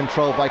Wyke,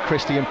 miscontrolled by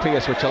Christian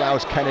Pearce, which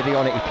allows Kennedy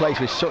on it. He plays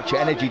with such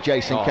energy,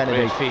 Jason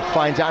Kennedy.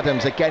 Finds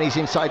Adams, again he's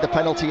inside the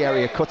penalty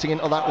area, cutting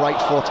into that right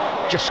foot.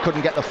 Just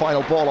couldn't get the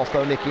final ball off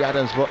though, Nicky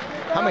Adams, but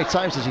how many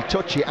times does he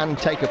touch it and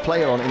take a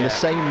player on in the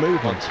same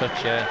movement? One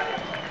touch, yeah.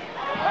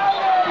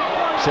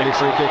 Silly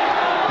free kick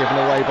given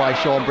away by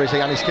Sean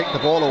Brisley, and he's kicked the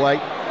ball away.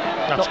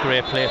 That's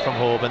great play from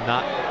Hoban,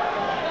 that.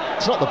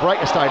 It's not the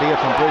brightest idea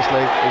from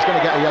Brisley. He's going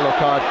to get a yellow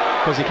card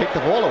because he kicked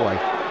the ball away.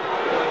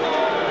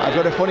 I've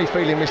got a funny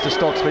feeling Mr.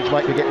 Stocksbridge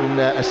might be getting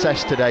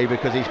assessed today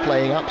because he's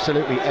playing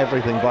absolutely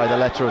everything by the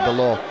letter of the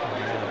law.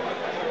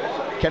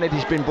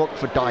 Kennedy's been booked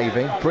for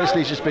diving.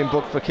 Brisley's just been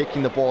booked for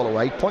kicking the ball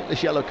away.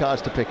 Pointless yellow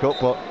cards to pick up,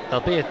 but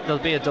there'll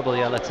be a double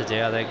yellow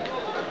today, I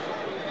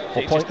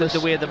think. Just the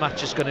way the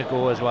match is going to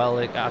go as well.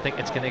 I think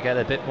it's going to get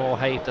a bit more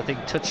hyped. I think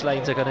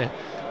touchlines are going to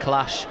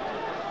clash.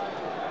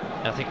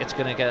 I think it's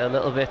going to get a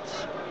little bit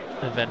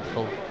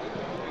eventful.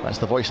 That's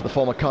the voice of the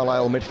former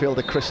Carlisle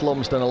midfielder Chris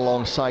Lumsden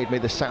alongside me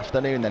this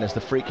afternoon then, as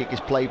the free kick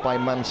is played by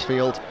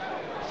Mansfield.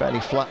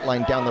 Fairly flat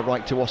line down the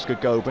right to Oscar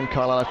Goben.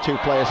 Carlisle have two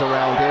players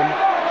around him.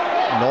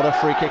 Not a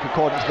free kick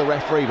according to the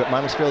referee, but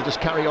Mansfield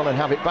just carry on and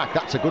have it back.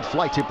 That's a good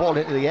flighted ball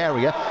into the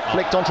area.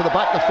 Flicked onto the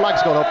back, the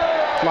flag's gone up.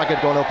 Flag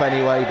had gone up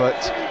anyway,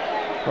 but,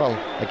 well,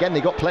 again,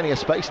 they got plenty of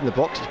space in the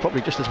box. It's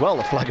probably just as well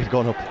the flag had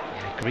gone up.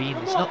 Green,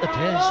 it's not the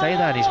player to say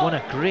that. He's won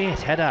a great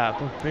header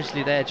above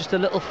Brisley there. Just a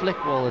little flick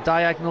ball, a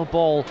diagonal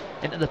ball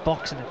into the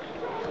box, and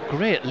a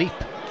great leap.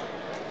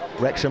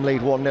 Wrexham lead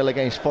 1-0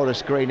 against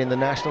Forest Green in the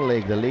National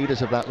League. The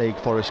leaders of that league,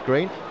 Forest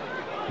Green.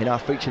 In our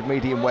featured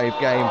medium wave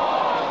game,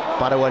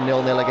 Barrow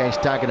 0-0 against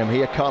Dagenham.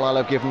 Here Carlisle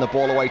have given the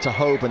ball away to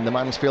Hoban, the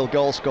Mansfield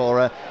goal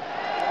scorer.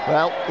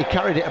 Well, he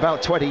carried it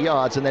about 20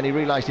 yards and then he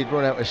realised he'd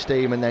run out of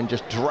steam and then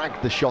just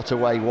dragged the shot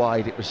away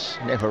wide. It was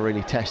never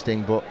really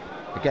testing, but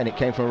again, it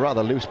came from a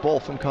rather loose ball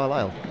from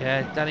Carlisle.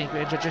 Yeah, Danny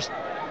Granger just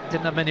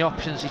didn't have many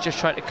options. He just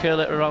tried to curl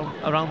it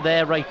around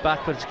there, right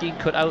back, but it's getting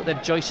cut out.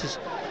 Then Joyce has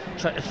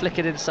tried to flick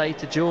it inside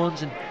to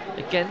Jones, and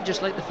again,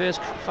 just like the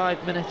first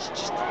 5 minutes,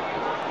 just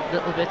a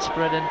little bit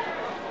spreading.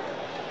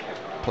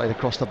 Played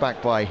across the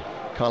back by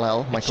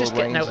Carlisle. Michael just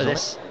getting Rains out of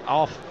this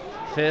half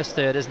first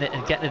third, isn't it,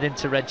 and getting it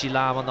into Reggie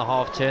Lamb on the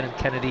half turn and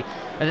Kennedy,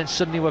 and then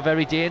suddenly we're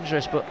very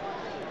dangerous. But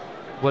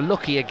we're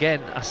lucky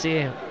again. I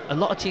say a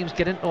lot of teams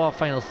get into our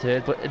final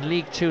third, but in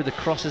League Two the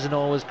cross isn't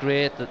always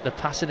great, the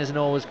passing isn't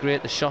always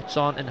great, the shots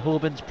aren't, and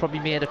Hoban's probably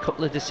made a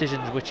couple of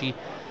decisions which he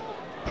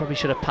probably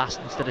should have passed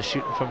instead of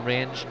shooting from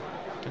range,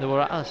 and they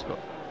were at us. But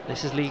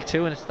this is League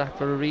Two, and it's that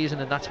for a reason,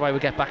 and that's why we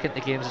get back into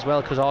games as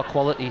well, because our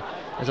quality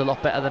is a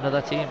lot better than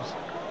other teams.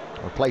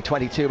 We'll play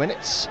 22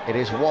 minutes. It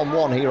is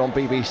 1-1 here on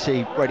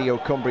BBC Radio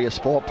Cumbria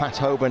Sport. Pat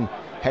Hoban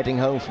heading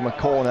home from a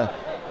corner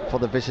for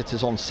the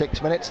visitors on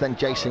 6 minutes. Then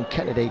Jason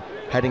Kennedy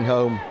heading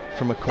home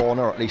from a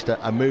corner, or at least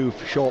a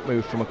short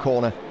move from a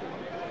corner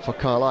for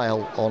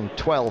Carlisle on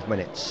 12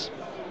 minutes.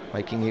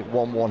 Making it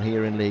 1-1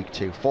 here in League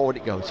Two. Forward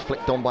it goes,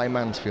 flicked on by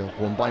Mansfield.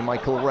 Won by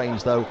Michael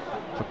Rains though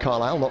for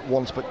Carlisle, not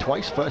once but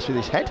twice. First with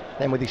his head,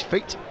 then with his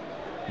feet.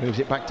 Moves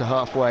it back to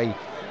halfway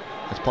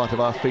as part of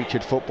our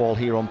featured football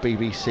here on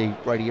BBC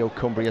Radio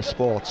Cumbria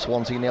Sport.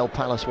 Swansea 0,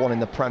 Palace 1 in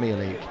the Premier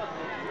League.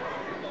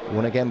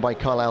 Won again by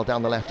Carlisle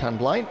down the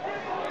left-hand line.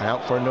 And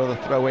out for another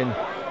throw-in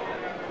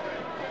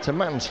to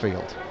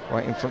Mansfield,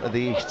 right in front of the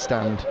east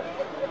stand,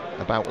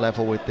 about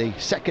level with the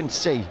second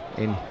C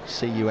in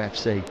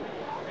CUFC.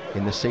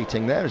 In the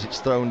seating there as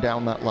it's thrown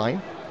down that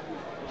line.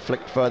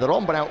 Flicked further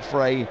on, but out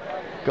for a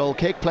goal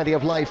kick. Plenty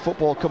of live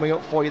football coming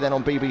up for you then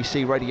on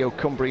BBC Radio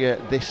Cumbria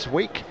this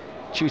week.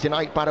 Tuesday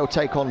night, Barrow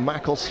take on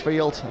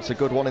Macclesfield. It's a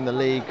good one in the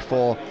league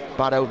for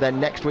Barrow. Then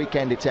next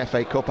weekend, it's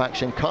FA Cup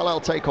action.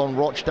 Carlisle take on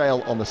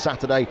Rochdale on the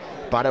Saturday.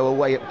 Barrow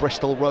away at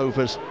Bristol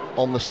Rovers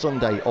on the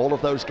Sunday. All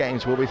of those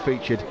games will be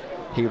featured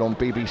here on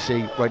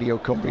BBC Radio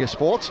Cumbria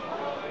Sport.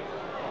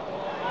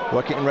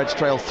 Working Reds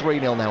trail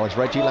 3-0 now as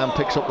Reggie Lamb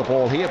picks up the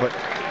ball here, but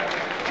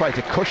tried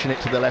to cushion it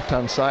to the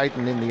left-hand side,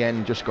 and in the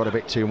end just got a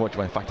bit too much.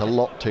 Well, in fact, a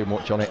lot too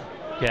much on it.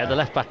 Yeah, the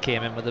left back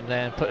came in with him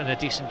there and put in a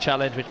decent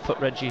challenge, which put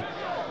Reggie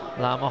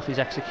Lamb off his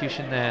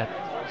execution there.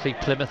 See,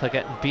 Plymouth are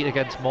getting beat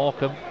against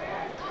Morecambe.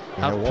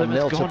 Yeah,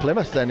 1-0 to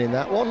Plymouth then in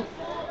that one.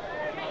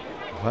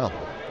 Well,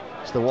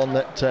 it's the one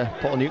that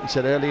Paul Newton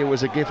said earlier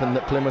was a given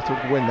that Plymouth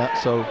would win that,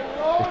 so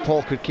if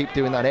Paul could keep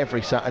doing that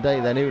every Saturday,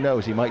 then who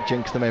knows, he might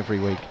jinx them every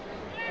week.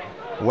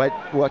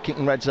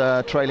 Workington Reds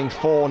are trailing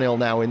 4-0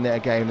 now in their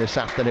game this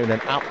afternoon.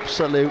 An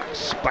absolute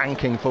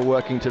spanking for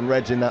Workington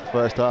Reds in that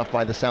first half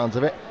by the sounds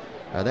of it.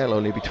 They'll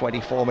only be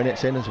 24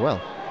 minutes in as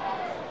well.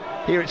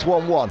 Here it's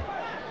 1-1.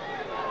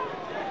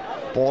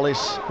 Ball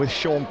is with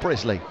Sean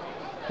Brisley.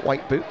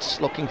 White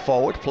boots looking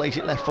forward, plays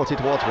it left-footed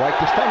towards White.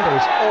 Defender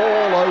is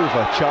all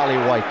over Charlie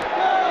White.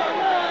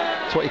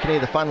 That's what you can hear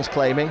the fans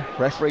claiming.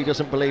 Referee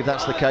doesn't believe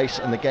that's the case,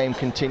 and the game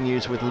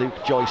continues with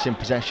Luke Joyce in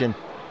possession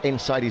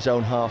inside his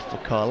own half for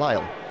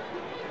Carlisle.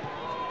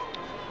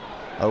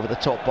 Over the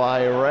top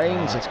by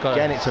Rains.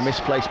 Again, it's a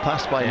misplaced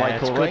pass by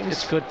Michael Rains.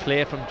 It's good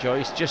play from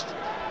Joyce. Just,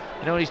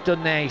 you know what he's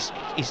done there?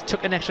 He's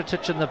took an extra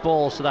touch on the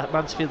ball so that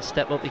Mansfield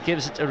step up. He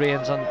gives it to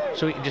Rains on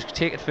so he can just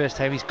take it first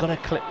time. He's got to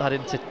clip that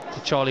into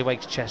Charlie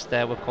White's chest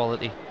there with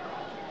quality.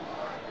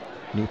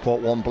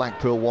 Newport 1,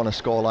 Blackpool 1, a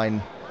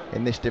scoreline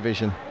in this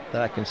division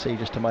that I can see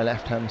just to my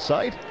left-hand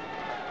side.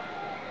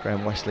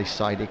 Graham Wesley's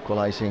side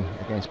equalising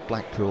against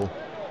Blackpool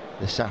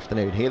this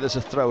afternoon. Here there's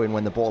a throw-in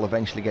when the ball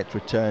eventually gets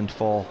returned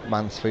for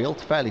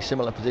Mansfield. Fairly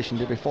similar position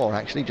to before,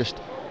 actually, just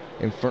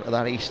in front of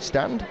that east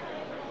stand.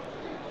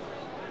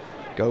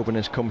 Goban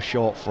has come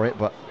short for it,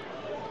 but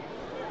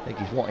I think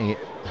he's wanting it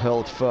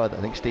hurled further.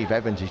 I think Steve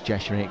Evans is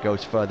gesturing it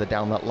goes further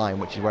down that line,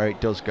 which is where it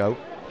does go.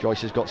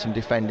 Joyce has got some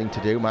defending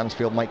to do.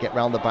 Mansfield might get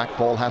round the back.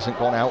 Ball hasn't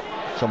gone out,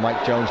 so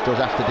Mike Jones does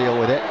have to deal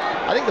with it.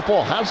 I think the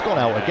ball has gone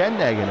out again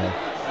there, you know.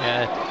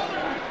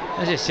 Yeah,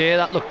 as you say,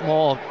 that looked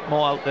more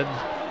out than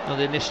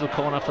the initial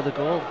corner for the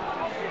goal.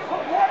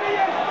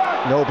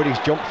 Nobody's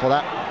jumped for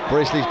that.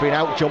 Brisley's been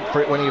out jumped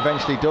for it when he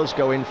eventually does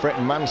go in for it,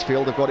 and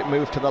Mansfield have got it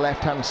moved to the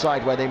left-hand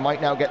side where they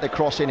might now get the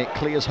cross in. It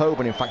clears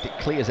Hoban. In fact, it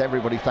clears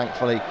everybody,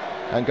 thankfully,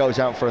 and goes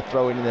out for a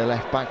throw-in the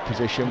left-back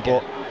position.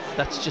 But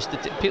that's just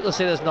people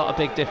say there's not a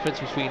big difference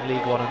between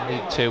League One and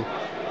League Two.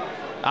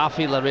 I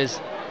feel there is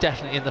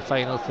definitely in the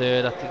final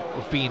third. I think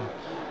we've been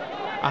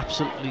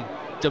absolutely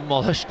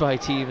demolished by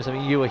teams. I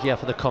mean, you were here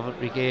for the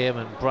Coventry game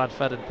and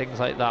Bradford and things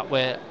like that,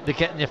 where they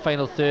get in your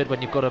final third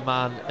when you've got a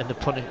man and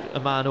a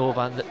man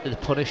over and they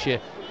punish you.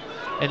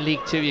 In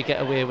League Two, you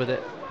get away with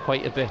it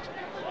quite a bit.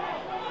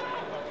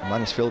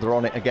 Mansfield are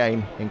on it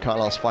again in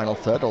Carlisle's final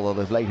third, although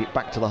they've laid it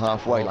back to the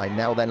halfway line.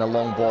 Now then a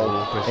long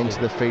ball into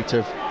the feet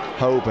of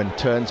Hoban,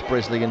 turns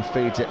Brisley and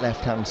feeds it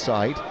left-hand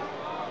side.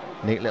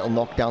 Neat little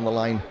knock down the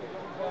line,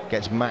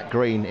 gets Matt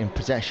Green in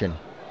possession.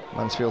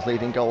 Mansfield's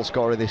leading goal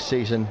scorer this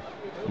season,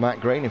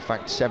 Matt Green, in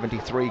fact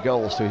 73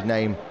 goals to his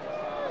name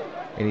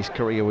in his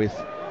career with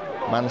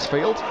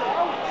Mansfield.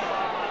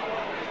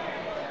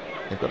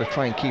 They've got to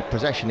try and keep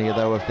possession here,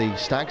 though, of the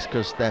Stags,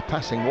 because their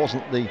passing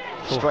wasn't the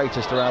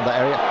straightest around that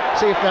area.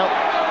 See if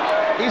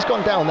now he's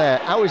gone down there.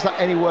 How is that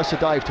any worse a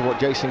dive to what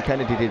Jason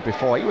Kennedy did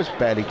before? He was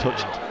barely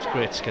touched. It's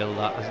great skill,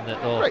 that, isn't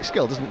it? Though. Great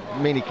skill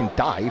doesn't mean he can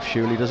dive,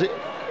 surely, does it?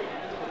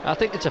 I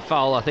think it's a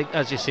foul. I think,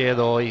 as you say,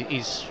 though,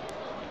 he's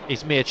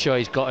made sure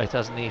he's got it,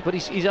 hasn't he? But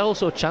he's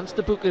also chanced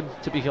to book him,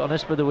 to be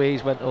honest, with the way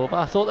he's went over.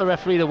 I thought the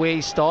referee, the way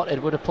he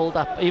started, would have pulled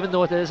that. Even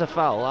though it is a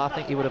foul, I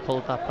think he would have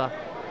pulled that back.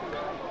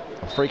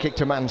 A free kick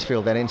to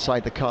Mansfield then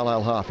inside the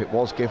Carlisle half. It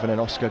was given, and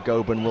Oscar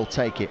Goben will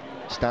take it.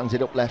 Stands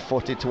it up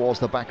left-footed towards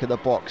the back of the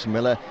box.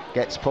 Miller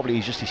gets probably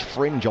just his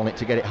fringe on it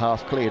to get it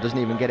half clear. Doesn't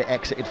even get it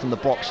exited from the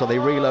box, so they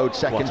reload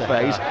second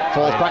phase.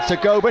 Falls back to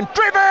Goben.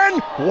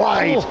 Driven!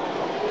 Wide!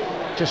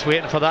 Oh, just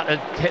waiting for that to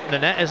hit the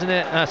net, isn't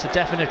it? That's a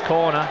definite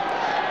corner.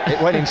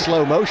 It went in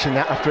slow motion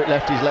that after it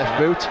left his left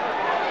boot.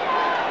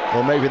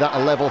 Well, maybe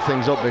that'll level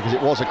things up, because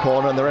it was a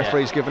corner and the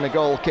referee's given a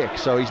goal kick.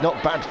 So he's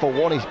not bad for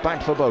one, he's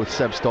bad for both,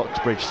 Seb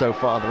Stocksbridge so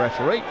far, the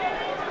referee.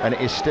 And it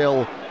is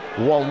still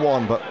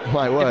 1-1, but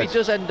my word. If he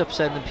does end up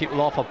sending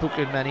people off or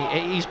booking many,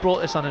 he's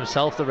brought this on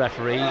himself, the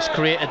referee. He's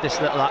created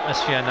this little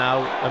atmosphere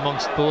now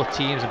amongst both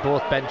teams and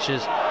both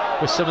benches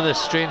with some of the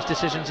strange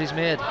decisions he's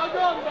made.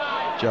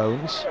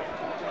 Jones,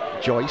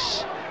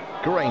 Joyce,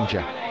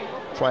 Granger.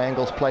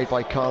 Triangles played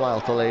by Carlisle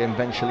till they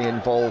eventually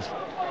involve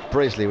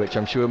Brisley, which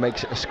I'm sure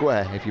makes it a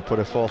square if you put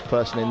a fourth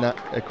person in that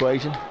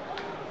equation.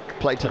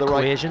 Play to the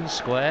right. Equation,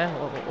 square?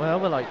 Well,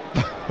 we're like...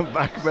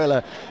 Mac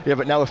Miller. Yeah,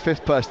 but now a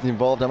fifth person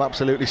involved, I'm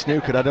absolutely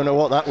snookered. I don't know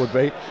what that would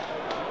be.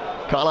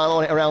 Carlisle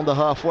on it around the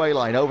halfway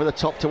line. Over the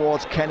top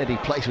towards Kennedy.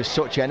 Plays with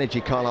such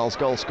energy, Carlisle's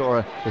goal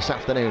scorer this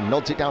afternoon.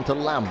 Nods it down to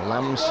Lamb.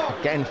 Lamb's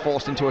again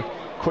forced into a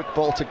quick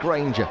ball to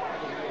Granger.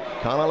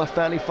 Carlisle are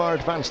fairly far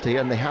advanced here,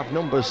 and they have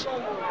numbers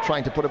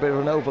trying to put a bit of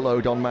an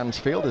overload on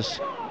Mansfield, as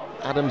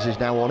Adams is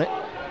now on it.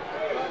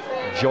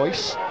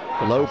 Joyce,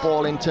 low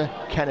ball into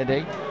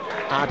Kennedy.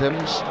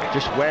 Adams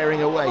just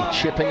wearing away,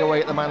 chipping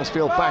away at the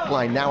Mansfield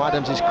backline. Now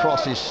Adams'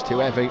 cross is too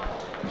heavy.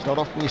 It's not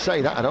often you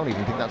say that. I don't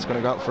even think that's going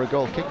to go out for a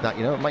goal kick, that,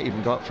 you know. It might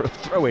even go out for a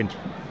throw-in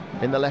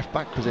the left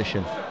back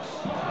position.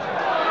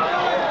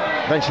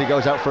 Eventually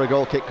goes out for a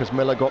goal kick because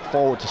Miller got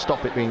forward to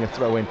stop it being a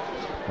throw-in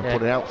and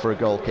put it out for a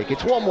goal kick.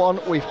 It's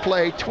 1-1. We've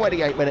played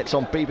 28 minutes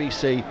on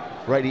BBC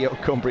Radio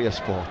Cumbria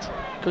Sport.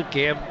 Good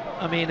game.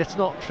 I mean, it's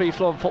not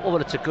free-flowing football,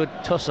 but it's a good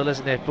tussle,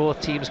 isn't it?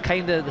 Both teams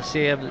kind of the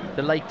same.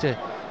 They like to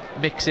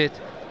mix it.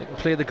 They can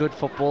play the good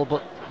football,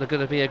 but they're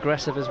going to be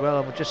aggressive as well.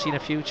 And we've just seen a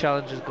few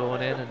challenges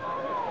going in,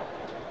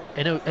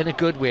 and in a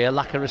good way, a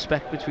lack of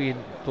respect between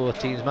both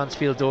teams.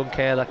 Mansfield don't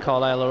care that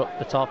Carlisle are up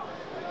the top,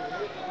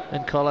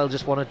 and Carlisle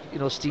just want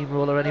to,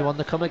 steamroller anyone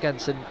they come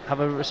against, and have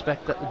a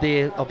respect that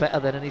they are better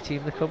than any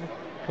team they come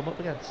up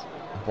against.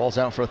 Ball's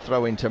out for a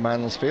throw into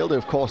Mansfield, who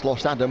of course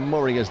lost Adam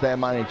Murray as their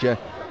manager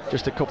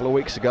just a couple of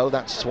weeks ago.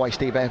 That's why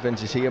Steve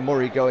Evans is here.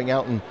 Murray going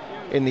out, and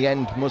in the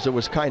end Muzza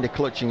was kind of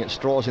clutching at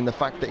straws in the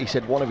fact that he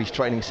said one of his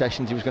training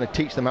sessions he was going to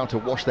teach them how to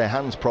wash their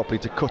hands properly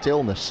to cut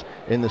illness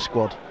in the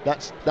squad.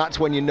 That's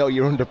when you know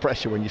you're under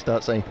pressure, when you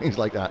start saying things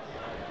like that.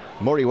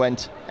 Murray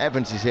went,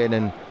 Evans is in,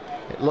 and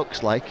it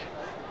looks like,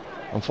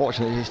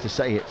 unfortunately it is to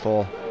say it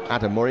for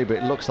Adam Murray, but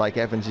it looks like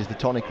Evans is the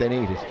tonic they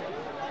needed.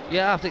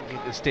 Yeah, I think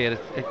he stayed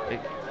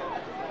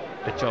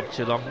a job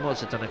too long.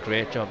 Muzza done a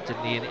great job,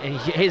 didn't he? And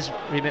his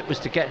remit was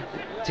to get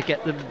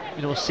them,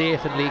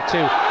 safe in League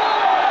Two.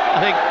 I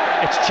think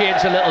it's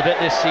changed a little bit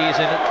this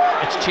season.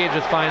 It's changed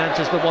with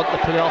finances. They want the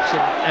playoffs,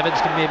 and Evans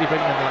can maybe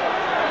bring them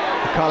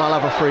that. Carlisle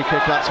have a free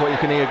kick. That's what you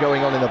can hear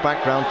going on in the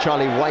background.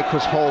 Charlie White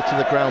was hauled to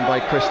the ground by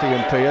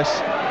Christian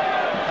Pearce.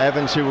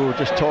 Evans, who we were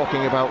just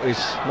talking about, is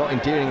not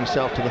endearing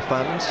himself to the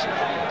fans.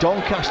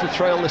 Doncaster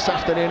trail this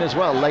afternoon as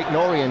well. Leyton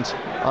Orient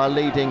are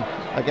leading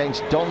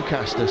against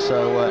Doncaster.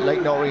 So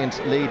Leyton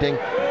Orient leading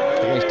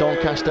against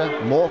Doncaster.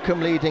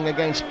 Morecambe leading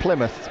against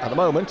Plymouth at the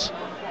moment.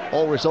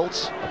 All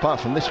results, apart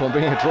from this one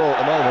being a draw at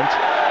the moment.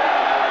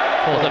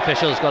 Both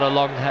officials got a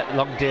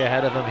long day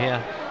ahead of them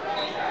here.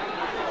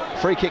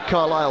 Free kick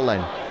Carlisle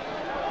then,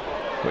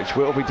 which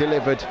will be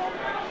delivered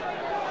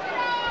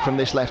from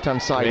this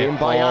left-hand side in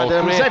by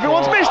Adams.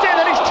 Everyone's missed it,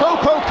 and it's toe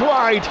poked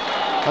wide.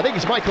 I think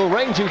it's Michael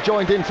Rains who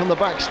joined in from the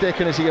back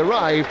stick, and as he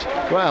arrived,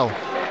 well,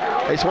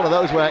 it's one of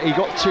those where he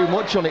got too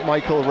much on it,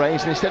 Michael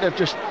Rains, and instead of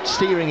just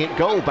steering it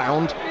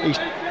goal-bound, he's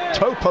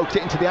toe poked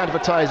it into the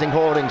advertising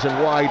hoardings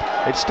and wide.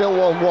 It's still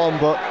 1-1,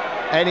 but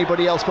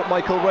anybody else but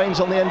Michael Rains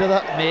on the end of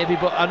that? Maybe,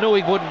 but I know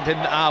he wouldn't, and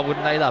I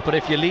wouldn't either. But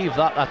if you leave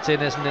that, that's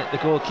in, isn't it? The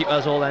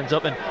goalkeeper's all ends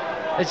up, and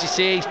as you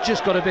say, he's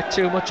just got a bit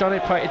too much on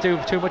it, trying to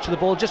do too much of the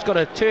ball. Just got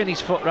to turn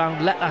his foot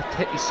round, let that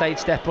hit his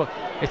sidestep. But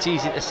it's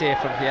easy to say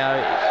from here.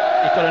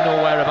 You've got to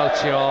know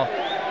whereabouts you are.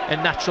 A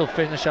natural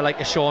finisher like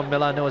a Sean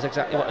Miller knows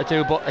exactly what to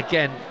do. But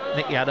again,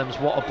 Nicky Adams,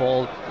 what a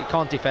ball! You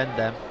can't defend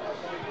them.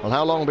 Well,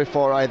 how long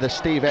before either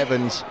Steve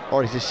Evans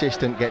or his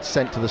assistant gets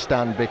sent to the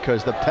stand,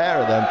 because the pair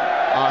of them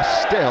are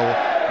still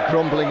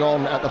grumbling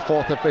on at the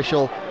fourth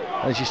official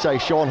As you say,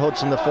 Sean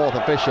Hudson, the fourth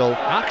official.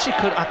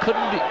 I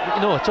couldn't be,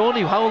 it's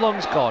only how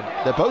long's gone.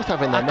 They're both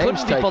having their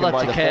names taken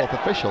by the fourth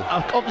official.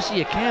 Obviously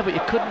you care, but you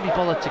couldn't be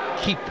bothered to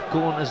keep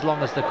going as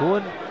long as they're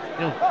going.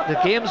 The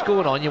game's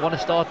going on, you want to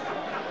start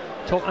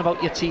talking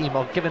about your team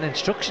or giving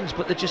instructions,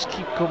 but they just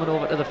keep coming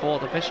over to the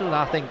fourth official, and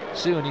I think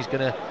soon he's going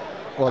to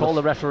call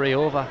the referee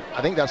over.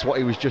 I think that's what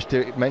he was just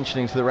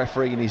mentioning to the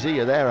referee in his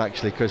ear there,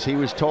 actually, because he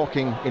was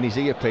talking in his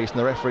earpiece and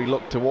the referee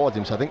looked towards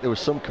him, so I think there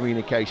was some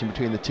communication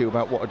between the two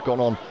about what had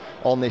gone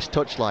on this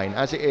touchline.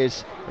 As it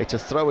is, it's a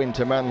throw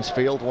into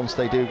Mansfield once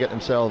they do get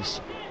themselves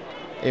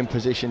in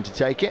position to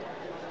take it.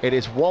 It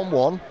is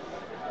 1-1.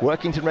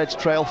 Workington Reds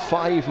trail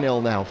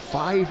 5-0 now,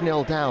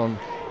 5-0 down.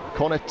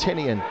 Connor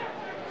Tinian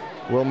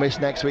will miss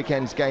next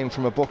weekend's game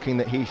from a booking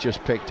that he's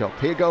just picked up.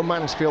 Here go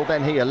Mansfield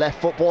then here,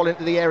 left football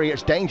into the area,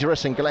 it's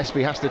dangerous, and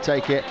Gillespie has to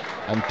take it,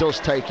 and does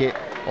take it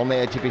on the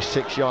edge of his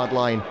 6-yard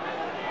line.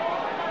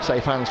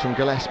 Safe hands from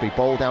Gillespie,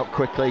 bowled out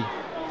quickly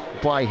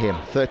by him.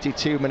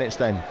 32 minutes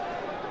then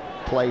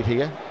played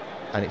here,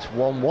 and it's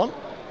 1-1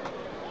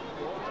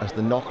 as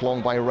the knock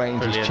long by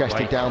Rains is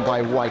chested down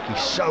by Wyke.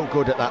 He's so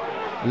good at that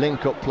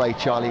link-up play,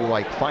 Charlie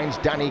Wyke. Finds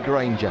Danny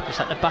Granger. Just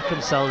had to back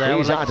himself there.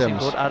 Here's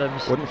Adams.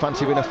 Wouldn't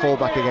fancy being a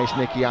full-back against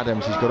Nicky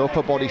Adams. He's got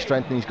upper body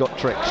strength and he's got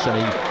tricks, and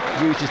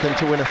he uses them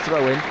to win a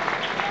throw-in.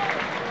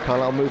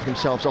 Carlisle moved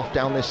themselves off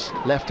down this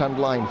left-hand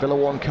line. Villa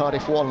 1,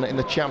 Cardiff 1 in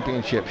the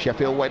Championship.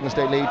 Sheffield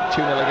Wednesday lead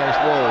 2-0 against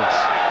Wolves.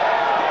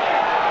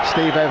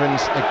 Steve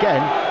Evans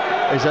again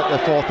is at the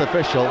fourth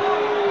official.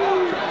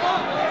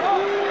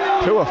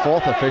 To a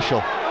fourth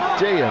official.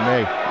 Dear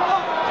me.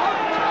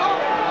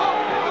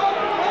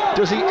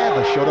 Does he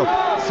ever shut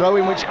up? Throw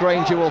in which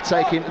Granger will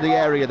take into the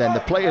area then. The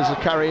players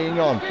are carrying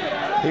on.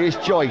 Here's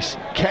Joyce.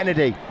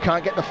 Kennedy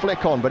can't get the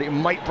flick on, but it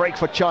might break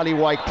for Charlie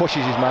Wyke.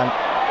 Pushes his man.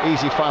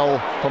 Easy foul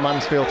for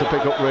Mansfield to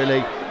pick up,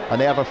 really. And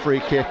they have a free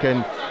kick.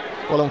 And,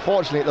 well,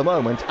 unfortunately at the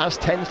moment, as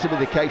tends to be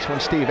the case when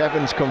Steve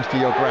Evans comes to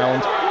your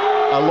ground,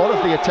 a lot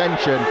of the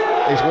attention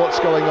is what's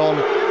going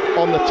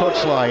on the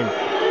touchline.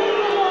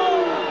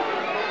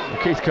 And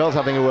Keith Curle's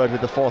having a word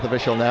with the fourth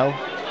official now.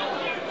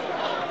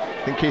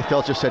 I think Keith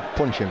Curle just said,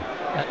 punch him.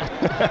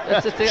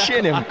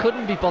 Shin him. I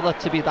couldn't be bothered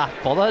to be that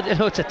bothered.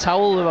 It's a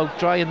towel, they're out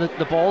drying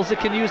the balls. They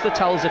can use the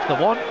towels if they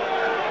want.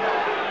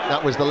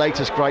 That was the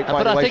latest gripe,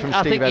 by the way, from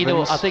Steve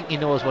Evans. I think he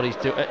knows what he's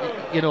doing.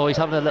 He's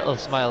having a little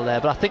smile there,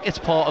 but I think it's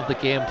part of the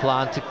game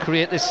plan to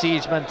create this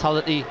siege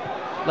mentality,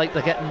 like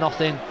they're getting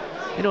nothing.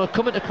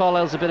 Coming to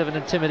Carlisle's a bit of an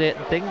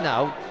intimidating thing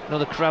now.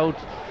 The crowd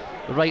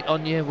right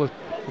on you. We're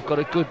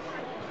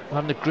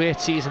having a great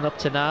season up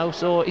to now,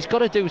 so he's got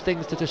to do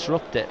things to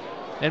disrupt it.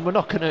 And we're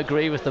not going to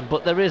agree with them,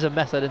 but there is a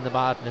method in the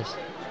madness.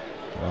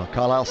 Well,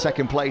 Carlisle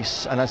second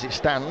place, and as it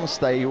stands,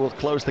 they will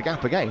close the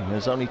gap again.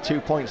 There's only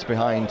 2 points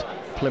behind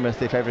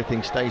Plymouth if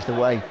everything stays the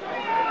way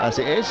as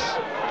it is.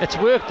 It's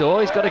worked though.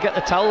 He's got to get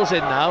the towels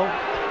in now,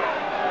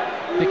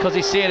 because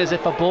he's seeing as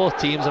if for both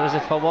teams or as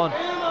if for one.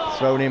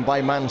 Thrown in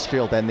by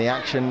Mansfield then. The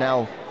action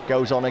now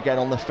goes on again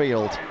on the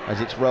field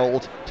as it's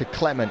rolled to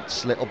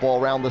Clements. Little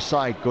ball round the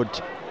side. Good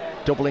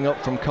doubling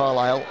up from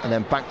Carlisle, and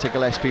then back to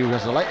Gillespie, who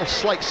has a little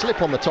slight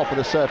slip on the top of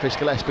the surface.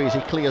 Gillespie, as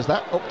he clears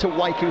that, up to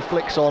Wyke, who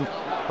flicks on,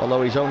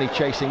 although he's only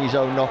chasing his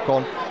own knock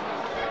on.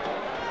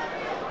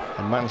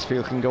 And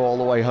Mansfield can go all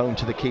the way home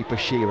to the keeper,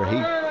 Shearer.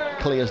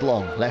 He clears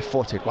long,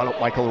 left-footed. Well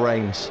up Michael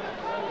Rains.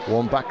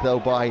 One back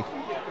though by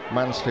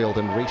Mansfield,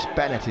 and Rhys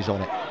Bennett is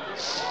on it.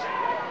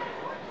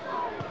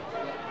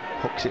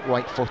 Hooks it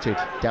right-footed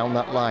down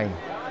that line.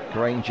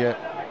 Granger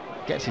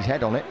gets his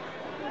head on it.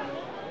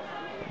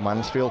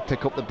 Mansfield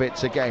pick up the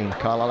bits again.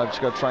 Carlisle have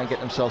just got to try and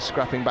get themselves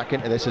scrapping back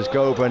into this as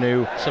Goburn,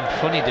 who... Some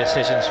funny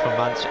decisions from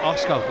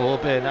Oscar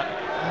Goburn.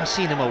 I've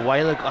seen him a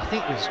while ago. I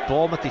think it was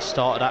Bournemouth he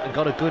started at and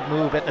got a good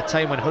move at the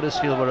time when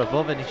Huddersfield were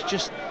above, and he's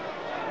just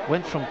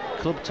went from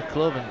club to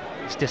club, and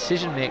his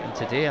decision making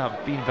today,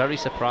 I've been very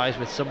surprised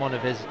with someone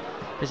of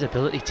his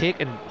ability,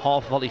 taking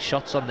half volley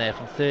shots on there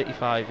from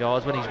 35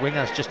 yards when his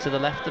winger's just to the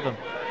left of him.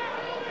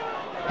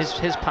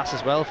 His pass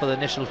as well for the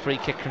initial free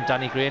kick from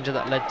Danny Granger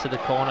that led to the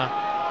corner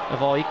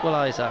of our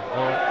equaliser.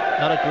 Well,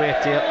 not a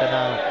great day up there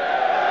now.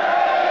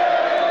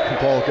 The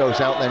ball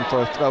goes out then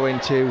for a throw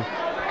into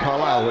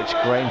Carlisle, which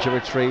Granger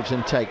retrieves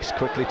and takes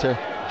quickly to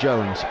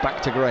Jones.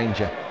 Back to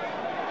Granger.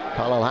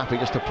 Carlisle happy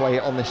just to play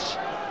it on this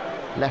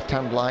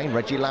left-hand line.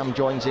 Reggie Lamb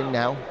joins in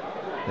now.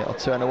 Little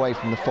turn away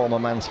from the former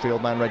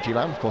Mansfield man, Reggie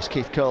Lamb. Of course,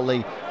 Keith Curle,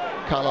 the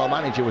Carlisle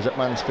manager, was at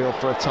Mansfield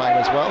for a time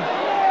as well.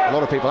 A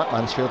lot of people at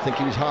Mansfield think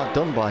he was hard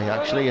done by,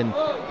 actually, and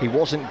he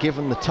wasn't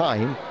given the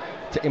time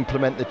to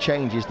implement the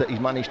changes that he's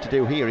managed to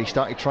do here. He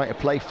started trying to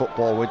play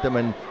football with them,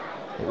 and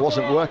it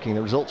wasn't working.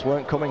 The results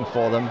weren't coming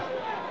for them,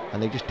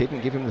 and they just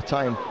didn't give him the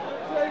time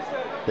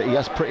that he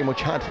has pretty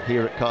much had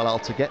here at Carlisle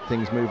to get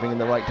things moving in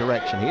the right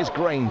direction. Here's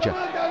Granger,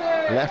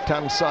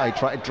 left-hand side,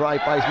 trying to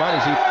drive by his man.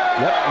 Is he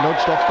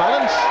nudged off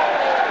balance?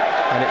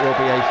 And it will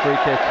be a free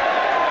kick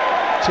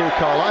to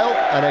Carlisle.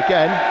 And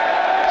again,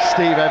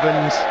 Steve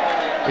Evans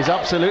is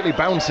absolutely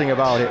bouncing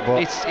about it.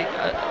 But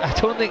I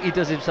don't think he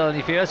does himself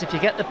any favours. If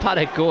you get the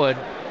paddock going,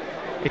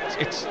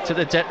 it's to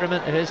the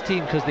detriment of his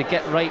team because they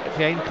get right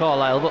behind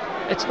Carlisle. But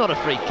it's not a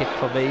free kick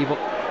for me. But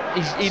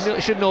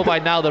he should know by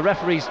now the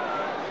referee's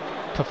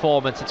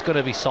performance. It's going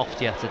to be soft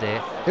here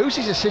today. Who's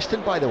his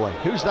assistant, by the way?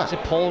 Who's that? Is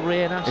it Paul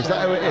Rayner? Is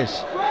that who it is?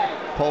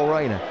 Paul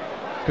Rayner.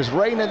 Because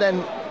Rayner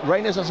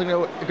doesn't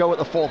go at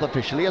the fourth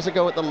official. He has a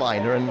go at the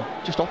liner and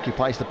just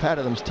occupies the pair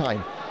of them's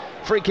time.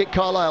 Free kick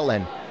Carlisle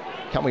then.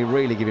 Can we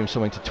really give him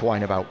something to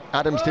twine about?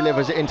 Adams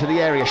delivers it into the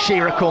area.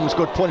 Shearer comes,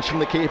 good punch from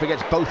the keeper,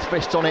 gets both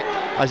fists on it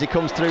as he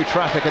comes through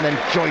traffic, and then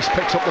Joyce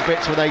picks up the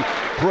bits with a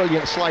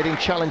brilliant sliding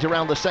challenge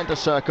around the centre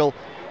circle,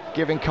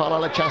 giving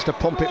Carlisle a chance to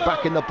pump it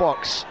back in the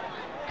box.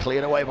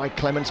 Cleared away by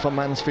Clements for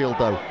Mansfield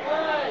though.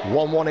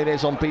 1-1 it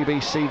is on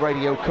BBC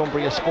Radio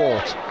Cumbria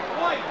Sport.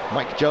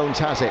 Mike Jones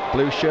has it.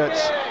 Blue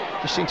shirts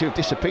just seem to have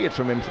disappeared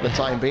from him for the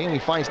time being. He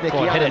finds Nicky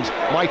Adams,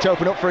 might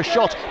open up for a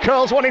shot,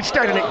 curls one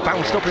instead, and it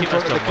bounced up in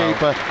front of the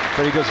keeper,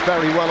 but he does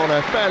very well on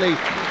a fairly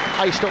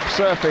iced up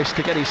surface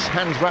to get his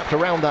hands wrapped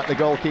around that. The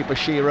goalkeeper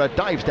Shearer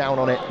dives down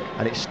on it,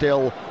 and it's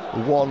still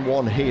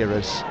 1-1 here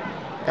as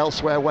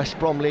elsewhere West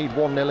Brom lead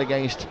 1-0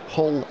 against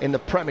Hull in the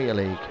Premier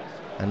League,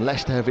 and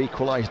Leicester have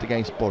equalised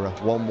against Borough.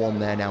 1-1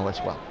 there now as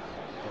well.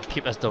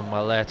 Keeper's done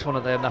well there. It's one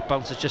of them that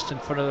bounces just in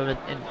front of him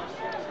and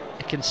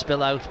it can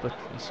spill out, but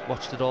he's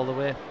watched it all the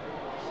way.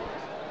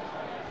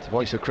 The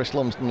voice of Chris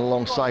Lumsden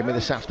alongside me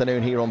this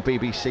afternoon here on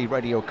BBC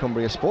Radio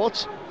Cumbria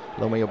Sports.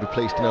 Lummy will be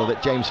pleased to know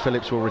that James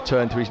Phillips will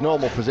return to his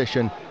normal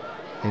position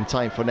in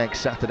time for next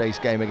Saturday's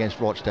game against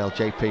Rochdale.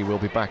 JP will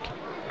be back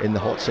in the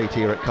hot seat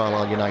here at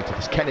Carlisle United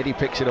as Kennedy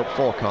picks it up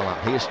for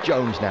Carlisle. Here's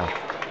Jones now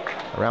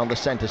around the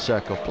centre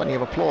circle. Plenty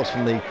of applause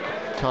from the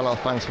Carlisle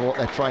fans for what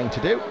they're trying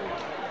to do.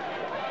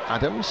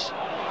 Adams,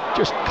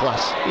 just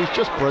class. He's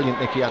just brilliant,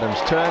 Nicky Adams.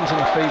 Turns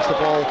and feeds the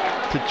ball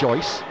to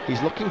Joyce.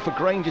 He's looking for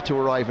Granger to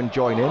arrive and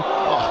join in.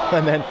 Oh,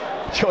 and then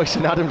Joyce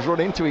and Adams run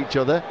into each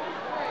other.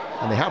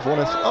 And they have won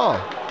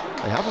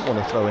they haven't won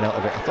a throw-in out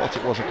of it. I thought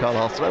it was a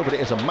Carlisle throw, but it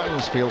is a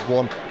Mansfield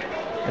one.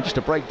 And just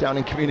a breakdown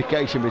in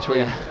communication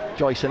between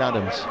Joyce and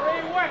Adams.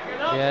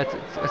 Yeah,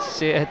 I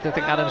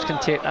think Adams can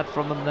take that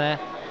from him there.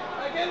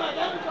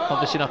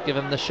 Obviously not give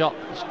him the shout,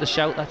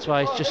 that's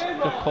why he's just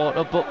got caught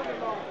up, but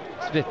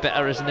it's a bit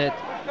better, isn't it?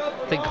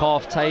 I think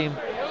half time,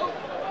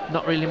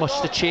 not really much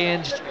to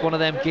change. One of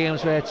them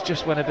games where it's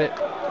just went a bit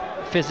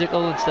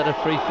physical instead of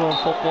free-flowing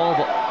football,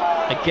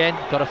 but again,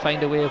 got to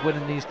find a way of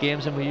winning these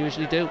games, and we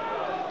usually do.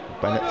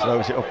 Bennett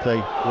throws it up the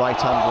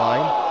right-hand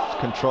line. It's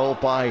controlled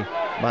by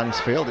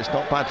Mansfield. It's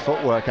not bad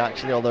footwork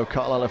actually, although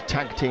Carlisle have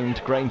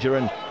tag-teamed. Granger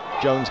and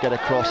Jones get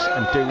across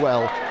and do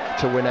well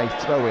to win a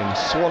throw-in.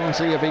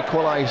 Swansea have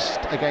equalised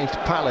against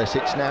Palace.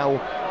 It's now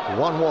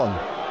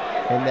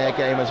 1-1 in their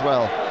game as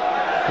well.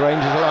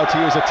 Granger's allowed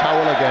to use a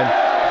towel again.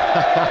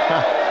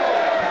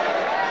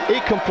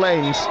 He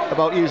complains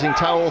about using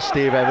towels,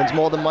 Steve Evans,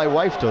 more than my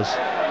wife does.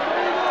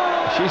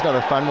 She's not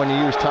a fan when you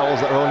use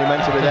towels that are only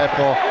meant to be there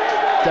for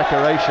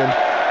decoration.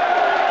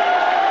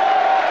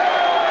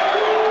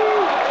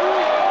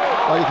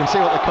 Well, you can see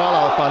what the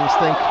Carlisle fans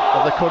think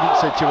of the Cudden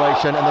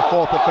situation, and the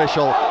fourth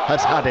official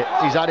has had it.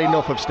 He's had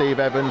enough of Steve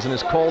Evans and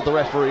has called the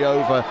referee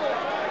over.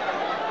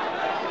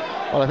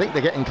 Well, I think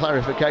they're getting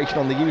clarification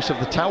on the use of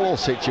the towel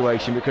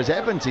situation, because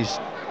Evans is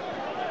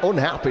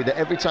unhappy that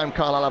every time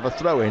Carlisle have a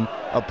throw-in,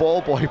 a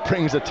ball boy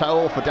brings a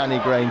towel for Danny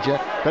Granger,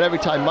 but every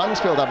time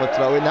Mansfield have a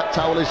throw-in, that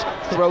towel is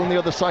thrown the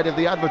other side of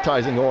the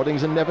advertising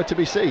hoardings and never to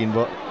be seen.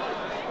 But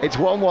it's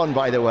 1-1,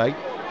 by the way,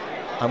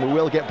 and we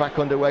will get back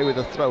underway with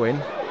a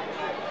throw-in.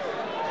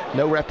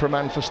 No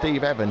reprimand for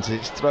Steve Evans.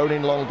 It's thrown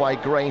in long by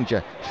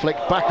Granger,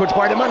 flicked backwards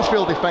by the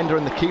Mansfield defender,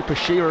 and the keeper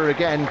Shearer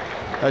again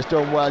has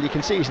done well. You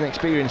can see he's an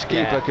experienced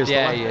keeper, because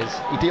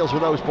he deals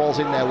with those balls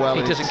in there well.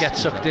 He doesn't get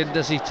sucked in,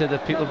 does he, to the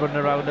people running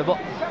around him.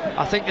 But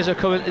I think as we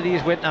come into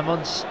these winter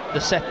months, the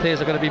set plays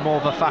are going to be more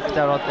of a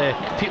factor, aren't they?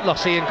 People are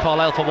seeing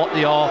Carlisle for what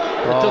they are.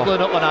 They're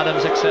doubling up on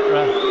Adams,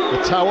 etc.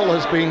 The towel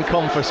has been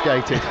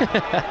confiscated.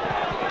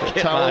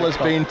 The towel has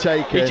been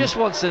taken. He just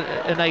wants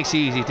a nice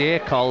easy day,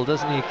 Cole,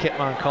 doesn't he?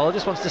 Kitman Cole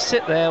just wants to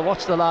sit there,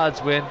 watch the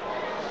lads win.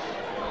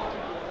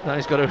 Now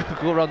he's got to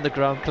go around the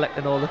ground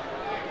collecting all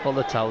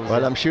the towels.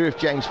 Well, I'm sure if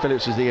James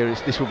Phillips was here,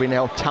 this would be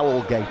now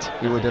Towelgate.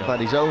 He would have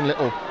had his own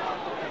little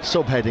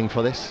subheading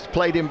for this.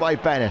 Played in by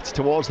Bennett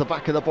towards the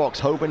back of the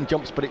box. Hoban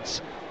jumps, but it's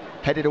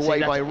headed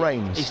away by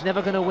Rains. He's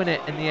never going to win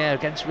it in the air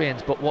against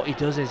Rains, but what he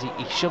does is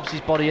he shoves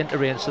his body into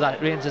Rains so that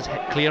Rains'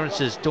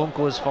 clearances don't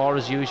go as far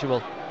as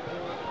usual.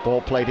 Ball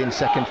played in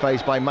second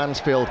phase by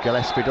Mansfield.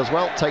 Gillespie does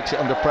well, takes it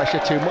under pressure,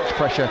 too much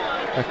pressure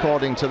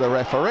according to the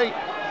referee,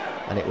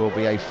 and it will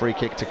be a free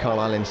kick to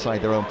Carlisle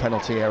inside their own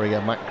penalty area.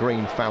 Matt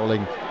Green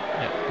fouling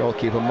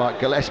goalkeeper Mark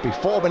Gillespie.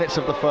 4 minutes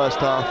of the first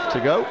half to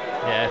go.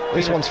 Yeah,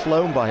 this one's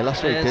flown by.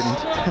 Last week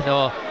didn't.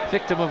 No,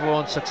 victim of our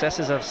own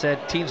successes. I've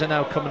said teams are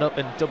now coming up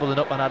and doubling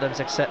up on Adams,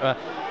 etc.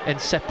 And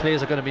set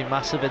plays are going to be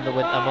massive in the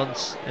winter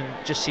months. And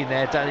just seen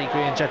there, Danny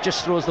Granger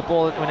just throws the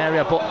ball into an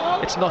area,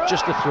 but it's not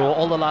just a throw.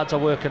 All the lads are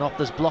working off.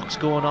 There's blocks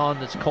going on.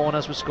 There's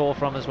corners we score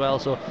from as well.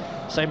 So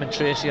Simon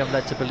Tracy, I'm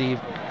led to believe,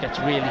 gets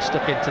really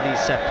stuck into these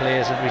set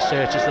plays and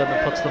researches them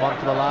and puts them on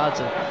for the lads.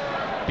 And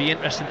be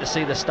interesting to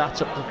see the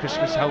stats up to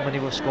Christmas, how many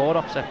were scored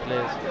off set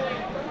plays.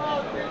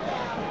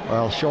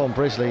 Well, Sean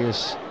Brisley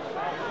is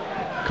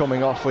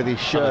coming off with his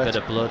shirt a bit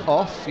of blood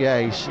off.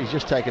 Yeah, he's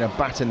just taken a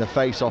bat in the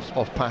face off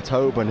Pat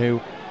Hoban,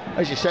 who,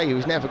 as you say, he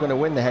was never going to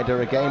win the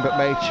header again, but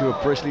made sure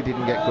Brisley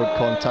didn't get good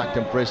contact,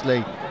 and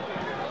Brisley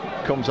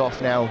comes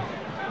off now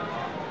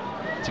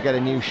to get a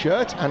new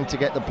shirt and to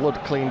get the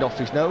blood cleaned off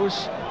his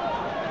nose.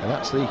 And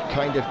that's the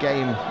kind of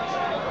game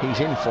he's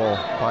in for,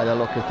 by the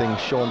look of things.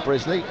 Sean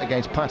Brisley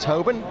against Pat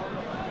Hoban.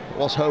 It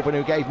was Hoban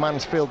who gave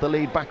Mansfield the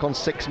lead back on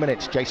 6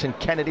 minutes. Jason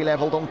Kennedy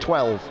levelled on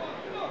 12.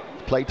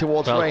 Played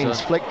towards Rains,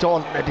 flicked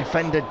on. The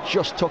defender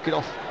just took it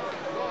off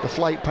the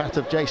flight path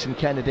of Jason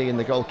Kennedy, and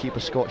the goalkeeper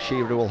Scott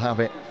Shearer will have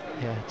it.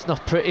 Yeah, it's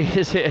not pretty,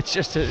 is it? It's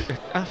just a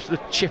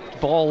chipped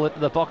ball into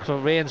the box for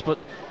Rains, but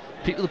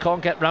people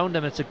can't get round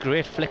him. It's a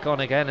great flick on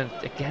again, and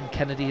again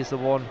Kennedy is the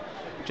one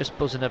just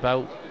buzzing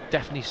about.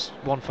 Definitely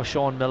one for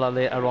Sean Miller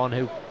later on,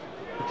 who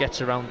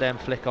gets around them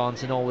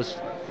flick-ons and always,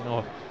 you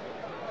know,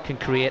 can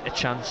create a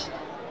chance.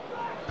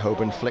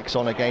 Hoban flicks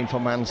on again for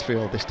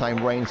Mansfield. This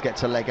time Rains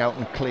gets a leg out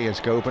and clears.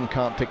 Goban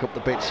can't pick up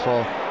the bits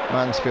for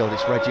Mansfield.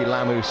 It's Reggie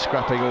Lamb who's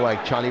scrapping away.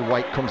 Charlie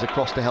White comes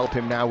across to help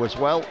him now as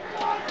well.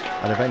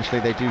 And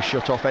eventually they do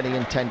shut off any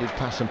intended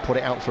pass and put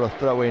it out for a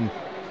throw-in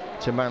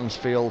to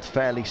Mansfield,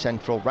 fairly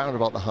central, round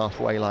about the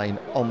halfway line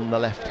on the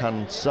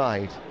left-hand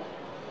side.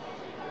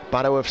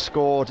 Barrow have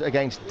scored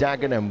against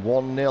Dagenham,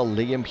 1-0.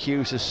 Liam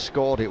Hughes has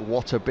scored it.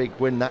 What a big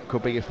win that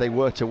could be if they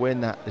were to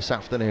win that this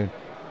afternoon.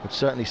 Would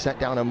certainly set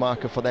down a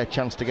marker for their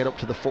chance to get up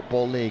to the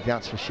Football League,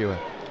 that's for sure.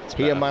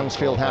 Here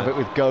Mansfield have it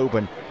with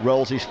Goban.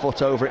 Rolls his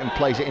foot over it and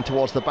plays it in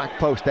towards the back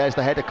post. There's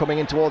the header coming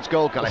in towards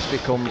goal. Gillespie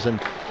comes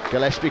and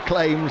Gillespie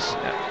claims.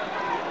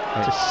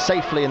 It's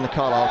safely in the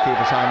Carlisle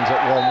keeper's hands at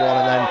 1-1,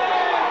 and then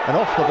an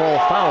off-the-ball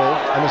foul,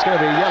 and there's going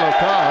to be a yellow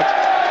card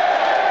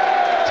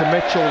to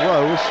Mitchell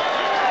Rose.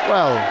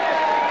 Well,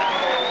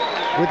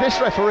 with this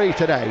referee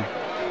today,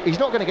 he's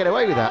not going to get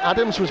away with that.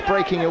 Adams was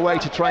breaking away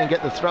to try and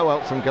get the throw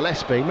out from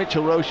Gillespie.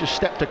 Mitchell Rose just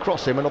stepped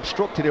across him and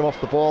obstructed him off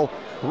the ball,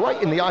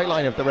 right in the eye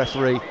line of the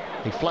referee.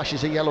 He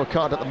flashes a yellow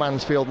card at the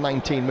Mansfield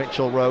 19,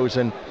 Mitchell Rose,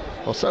 and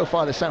well, so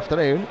far this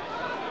afternoon,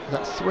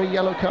 that's 3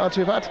 yellow cards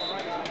we've had.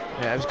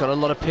 Yeah, he's got a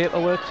lot of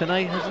paperwork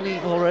tonight, hasn't he,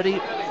 already?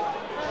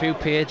 A few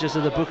pages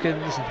of the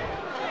bookings.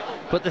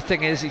 But the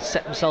thing is, he's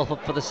set himself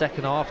up for the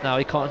second half now.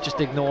 He can't just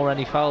ignore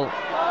any foul.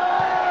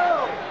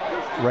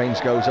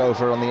 Rains goes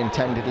over on the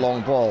intended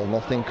long ball.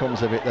 Nothing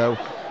comes of it though.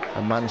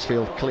 And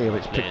Mansfield clear.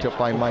 It's picked up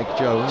by Mike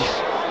Jones.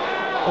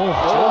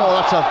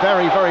 Oh, that's a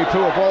very, very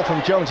poor ball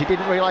from Jones. He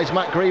didn't realise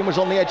Matt Green was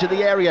on the edge of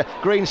the area.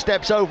 Green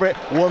steps over it,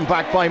 won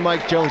back by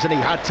Mike Jones, and he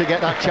had to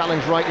get that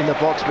challenge right in the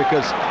box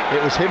because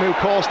it was him who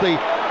caused the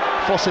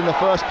fuss in the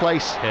first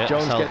place. Yeah,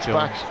 Jones gets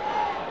back.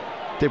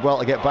 Did well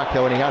to get back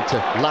though, and he had to.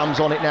 Lamb's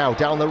on it now,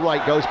 down the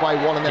right, goes by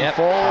one and then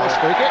falls.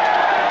 Free kick.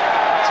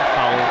 It's a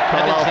foul.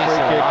 Carlisle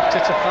free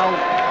kick. It's a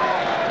foul.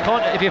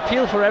 If you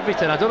appeal for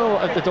everything, I don't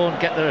know if they don't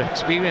get their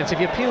experience. If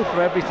you appeal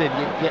for everything,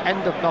 you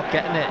end up not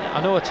getting it.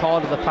 I know it's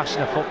hard with the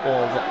passion of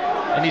football,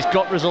 and he's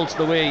got results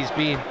the way he's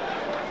been.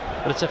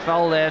 But it's a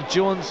foul there.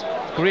 Jones,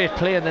 great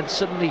play, and then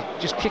suddenly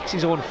just kicks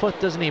his own foot,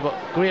 doesn't he? But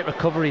great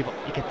recovery. But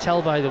you can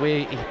tell by the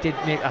way he did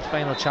make that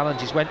final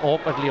challenge. He's went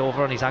awkwardly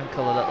over on his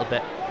ankle a little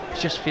bit.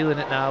 He's just feeling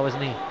it now,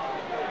 isn't he?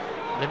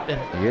 Limping.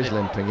 He is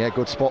limping, yeah.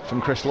 Good spot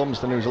from Chris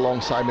Lumsden, who's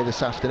alongside me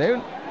this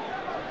afternoon.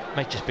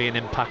 Might just be an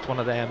impact, one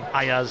of them.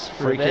 Ayaz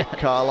free kick,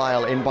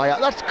 Carlisle in by.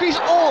 He's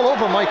all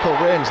over Michael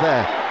Rains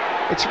there.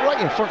 It's right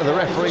in front of the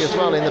referee as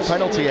well in the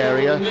penalty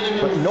area,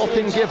 but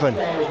nothing given.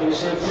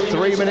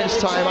 3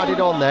 minutes time added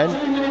on then.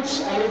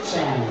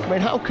 I mean,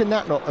 how can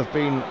that not have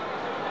been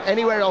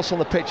anywhere else on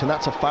the pitch? And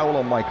that's a foul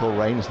on Michael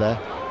Rains there.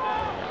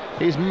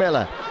 Here's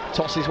Miller,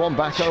 tosses one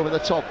back over the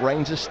top.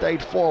 Rains has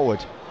stayed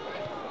forward.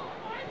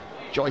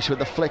 Joyce with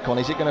the flick on.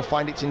 Is it going to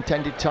find its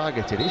intended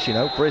target? It is, you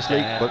know,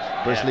 Brisley,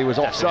 but Brisley was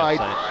offside.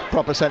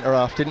 Proper centre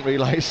half, didn't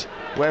realise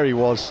where he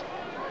was.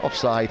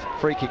 Offside,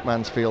 free kick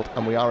Mansfield,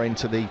 and we are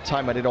into the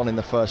time added on in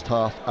the first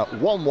half at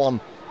 1-1.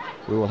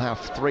 We will have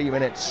 3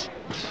 minutes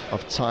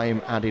of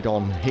time added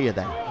on here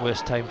then.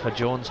 Worst time for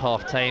Jones,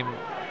 half time.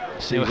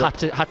 He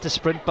had to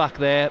sprint back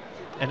there,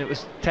 and it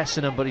was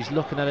testing him, but he's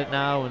looking at it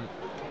now, and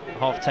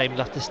half time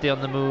he'll have to stay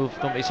on the move.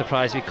 Don't be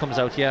surprised if he comes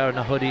out here in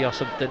a hoodie or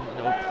something,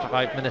 you know,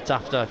 5 minutes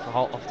after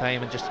half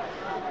time and just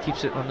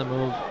keeps it on the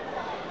move.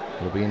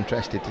 We'll be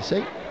interested to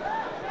see.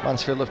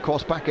 Mansfield, of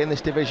course, back in this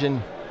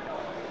division.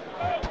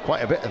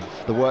 Quite a bit of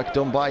the work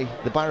done by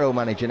the Barrow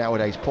manager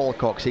nowadays, Paul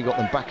Cox. He got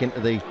them back into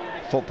the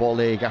Football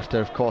League after,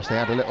 of course, they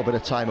had a little bit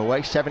of time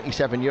away.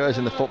 77 years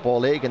in the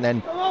Football League, and then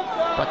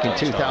back in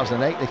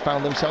 2008 they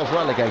found themselves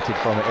relegated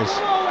from it. As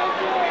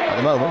at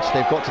the moment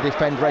they've got to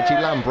defend Reggie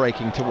Lamb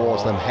breaking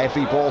towards them.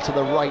 Heavy ball to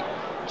the right.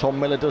 Tom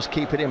Miller does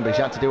keep it in, but he's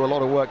had to do a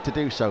lot of work to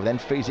do so. Then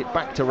feeds it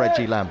back to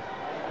Reggie Lamb.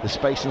 The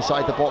space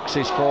inside the box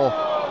is for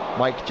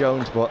Mike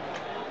Jones, but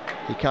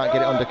he can't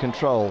get it under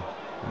control.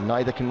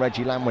 Neither can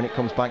Reggie Lamb when it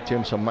comes back to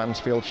him, so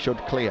Mansfield should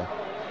clear.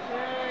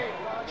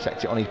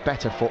 Sets it on his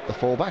better foot, the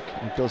fullback,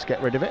 and does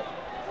get rid of it.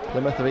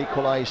 Plymouth have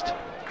equalised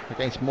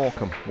against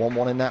Morecambe.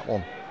 1-1 in that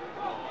one.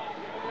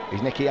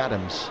 He's Nicky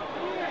Adams.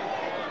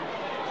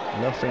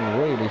 Nothing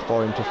really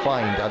for him to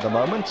find at the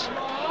moment.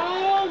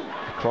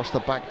 Across the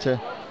back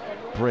to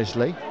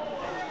Brisley.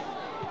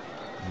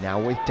 Now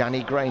with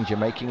Danny Granger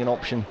making an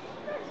option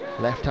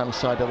left-hand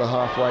side of the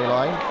halfway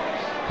line.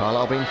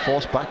 Carlisle being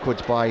forced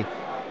backwards by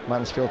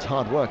Mansfield's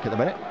hard work at the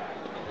minute.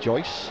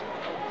 Joyce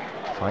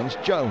finds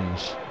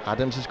Jones.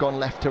 Adams has gone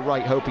left to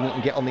right, hoping he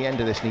can get on the end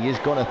of this, and he is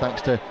gonna,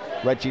 thanks to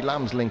Reggie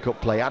Lamb's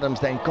link-up play. Adams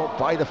then got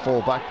by the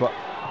full-back, but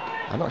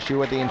I'm not sure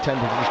whether he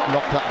intended to just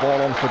knock that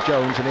ball on for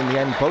Jones, and in the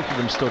end both of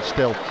them stood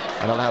still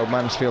and allowed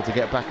Mansfield to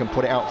get back and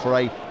put it out for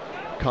a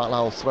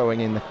Carlisle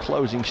throwing in the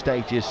closing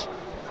stages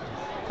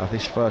of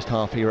this first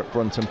half here at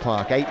Brunton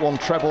Park.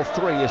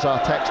 81333 is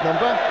our text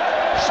number.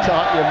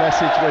 Start your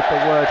message with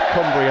the word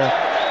Cumbria.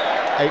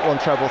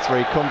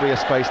 81333, Cumbria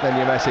space, then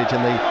your message.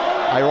 And the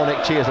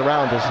ironic cheers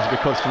around us is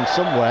because from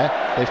somewhere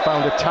they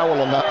found a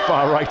towel on that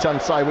far right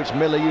hand side which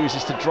Miller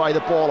uses to dry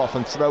the ball off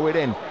and throw it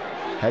in.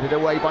 Headed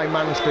away by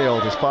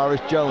Mansfield as far as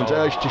Jones,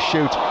 urged to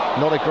shoot.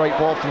 Not a great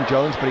ball from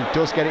Jones, but he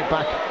does get it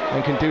back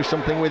and can do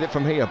something with it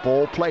from here.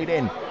 Ball played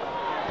in.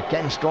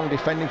 Again, strong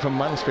defending from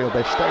Mansfield.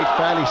 They've stayed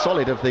fairly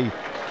solid of the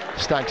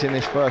Stags in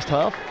this first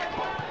half.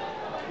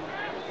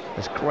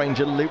 As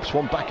Granger loops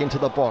one back into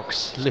the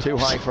box. Too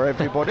high for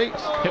everybody.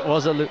 It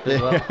was a loop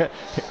as well.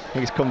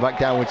 He's come back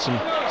down with some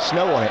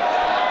snow on it.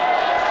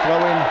 Throw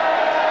in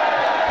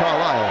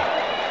Carlisle.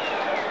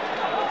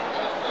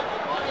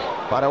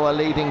 Barrow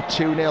leading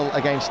 2-0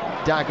 against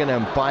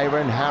Dagenham.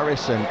 Byron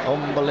Harrison,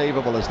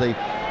 unbelievable, as the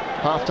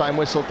half-time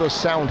whistle does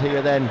sound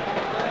here then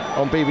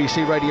on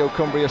BBC Radio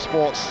Cumbria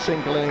Sports,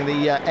 signaling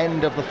the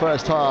end of the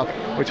first half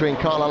between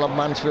Carlisle and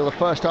Mansfield. The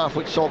first half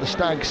which saw the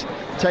Stags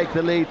take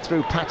the lead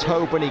through Pat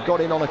Hoban. He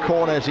got in on a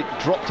corner as it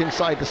dropped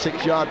inside the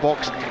 6-yard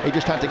box. He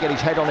just had to get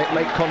his head on it,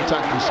 make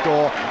contact and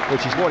score,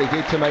 which is what he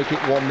did to make it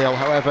 1-0.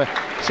 However,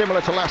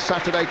 similar to last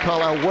Saturday,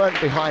 Carlisle weren't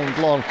behind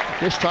long.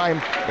 This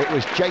time it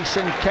was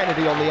Jason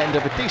Kennedy on the end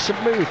of a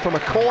decent move from a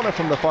corner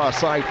from the far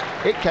side.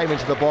 It came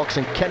into the box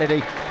and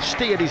Kennedy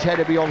steered his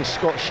header beyond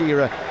Scott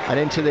Shearer and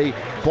into the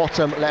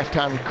bottom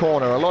left-hand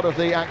corner. A lot of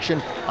the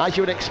action, as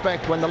you would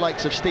expect when the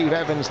likes of Steve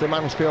Evans, the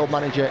Mansfield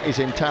manager, is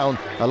in town.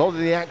 A lot of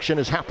the action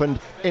has happened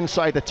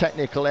inside the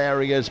technical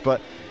areas,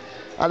 but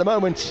at the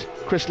moment,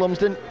 Chris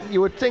Lumsden,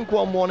 you would think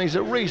 1-1 is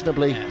a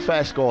reasonably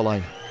fair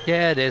scoreline.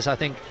 Yeah, it is. I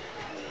think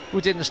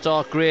we didn't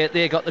start great.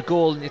 They got the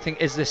goal, and you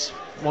think, is this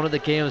one of the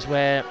games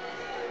where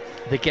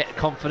they get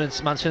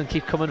confidence, Mansfield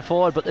keep coming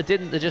forward? But they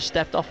didn't. They just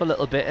stepped off a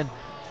little bit, and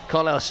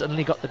Carlisle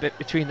suddenly got the bit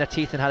between their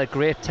teeth and had a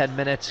great 10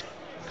 minutes,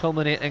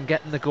 culminating and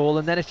getting the goal.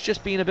 And then it's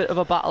just been a bit of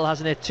a battle,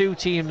 hasn't it? Two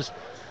teams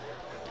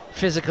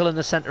physical in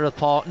the centre of the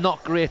park,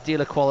 not great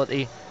deal of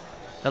quality,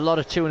 a lot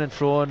of to and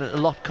fro, and a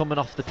lot coming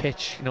off the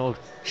pitch, you know,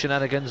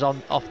 shenanigans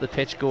off the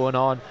pitch going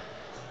on.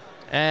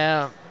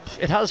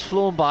 It has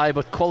flown by,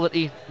 but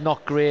quality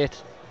not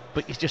great.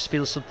 But you just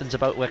feel something's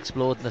about to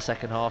explode in the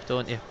second half,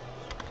 don't you?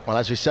 Well,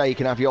 as we say, you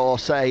can have your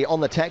say on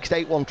the text.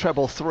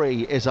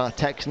 81333 is our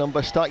text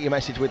number. Start your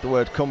message with the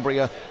word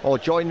Cumbria, or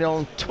join in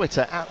on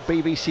Twitter at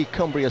BBC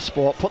Cumbria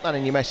Sport. Put that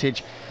in your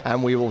message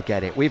and we will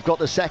get it. We've got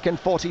the second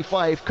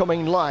 45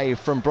 coming live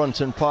from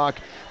Brunton Park,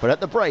 but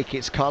at the break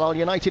it's Carlisle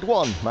United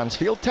 1,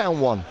 Mansfield Town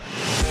 1.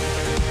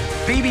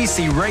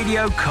 BBC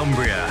Radio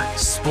Cumbria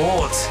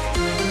Sport.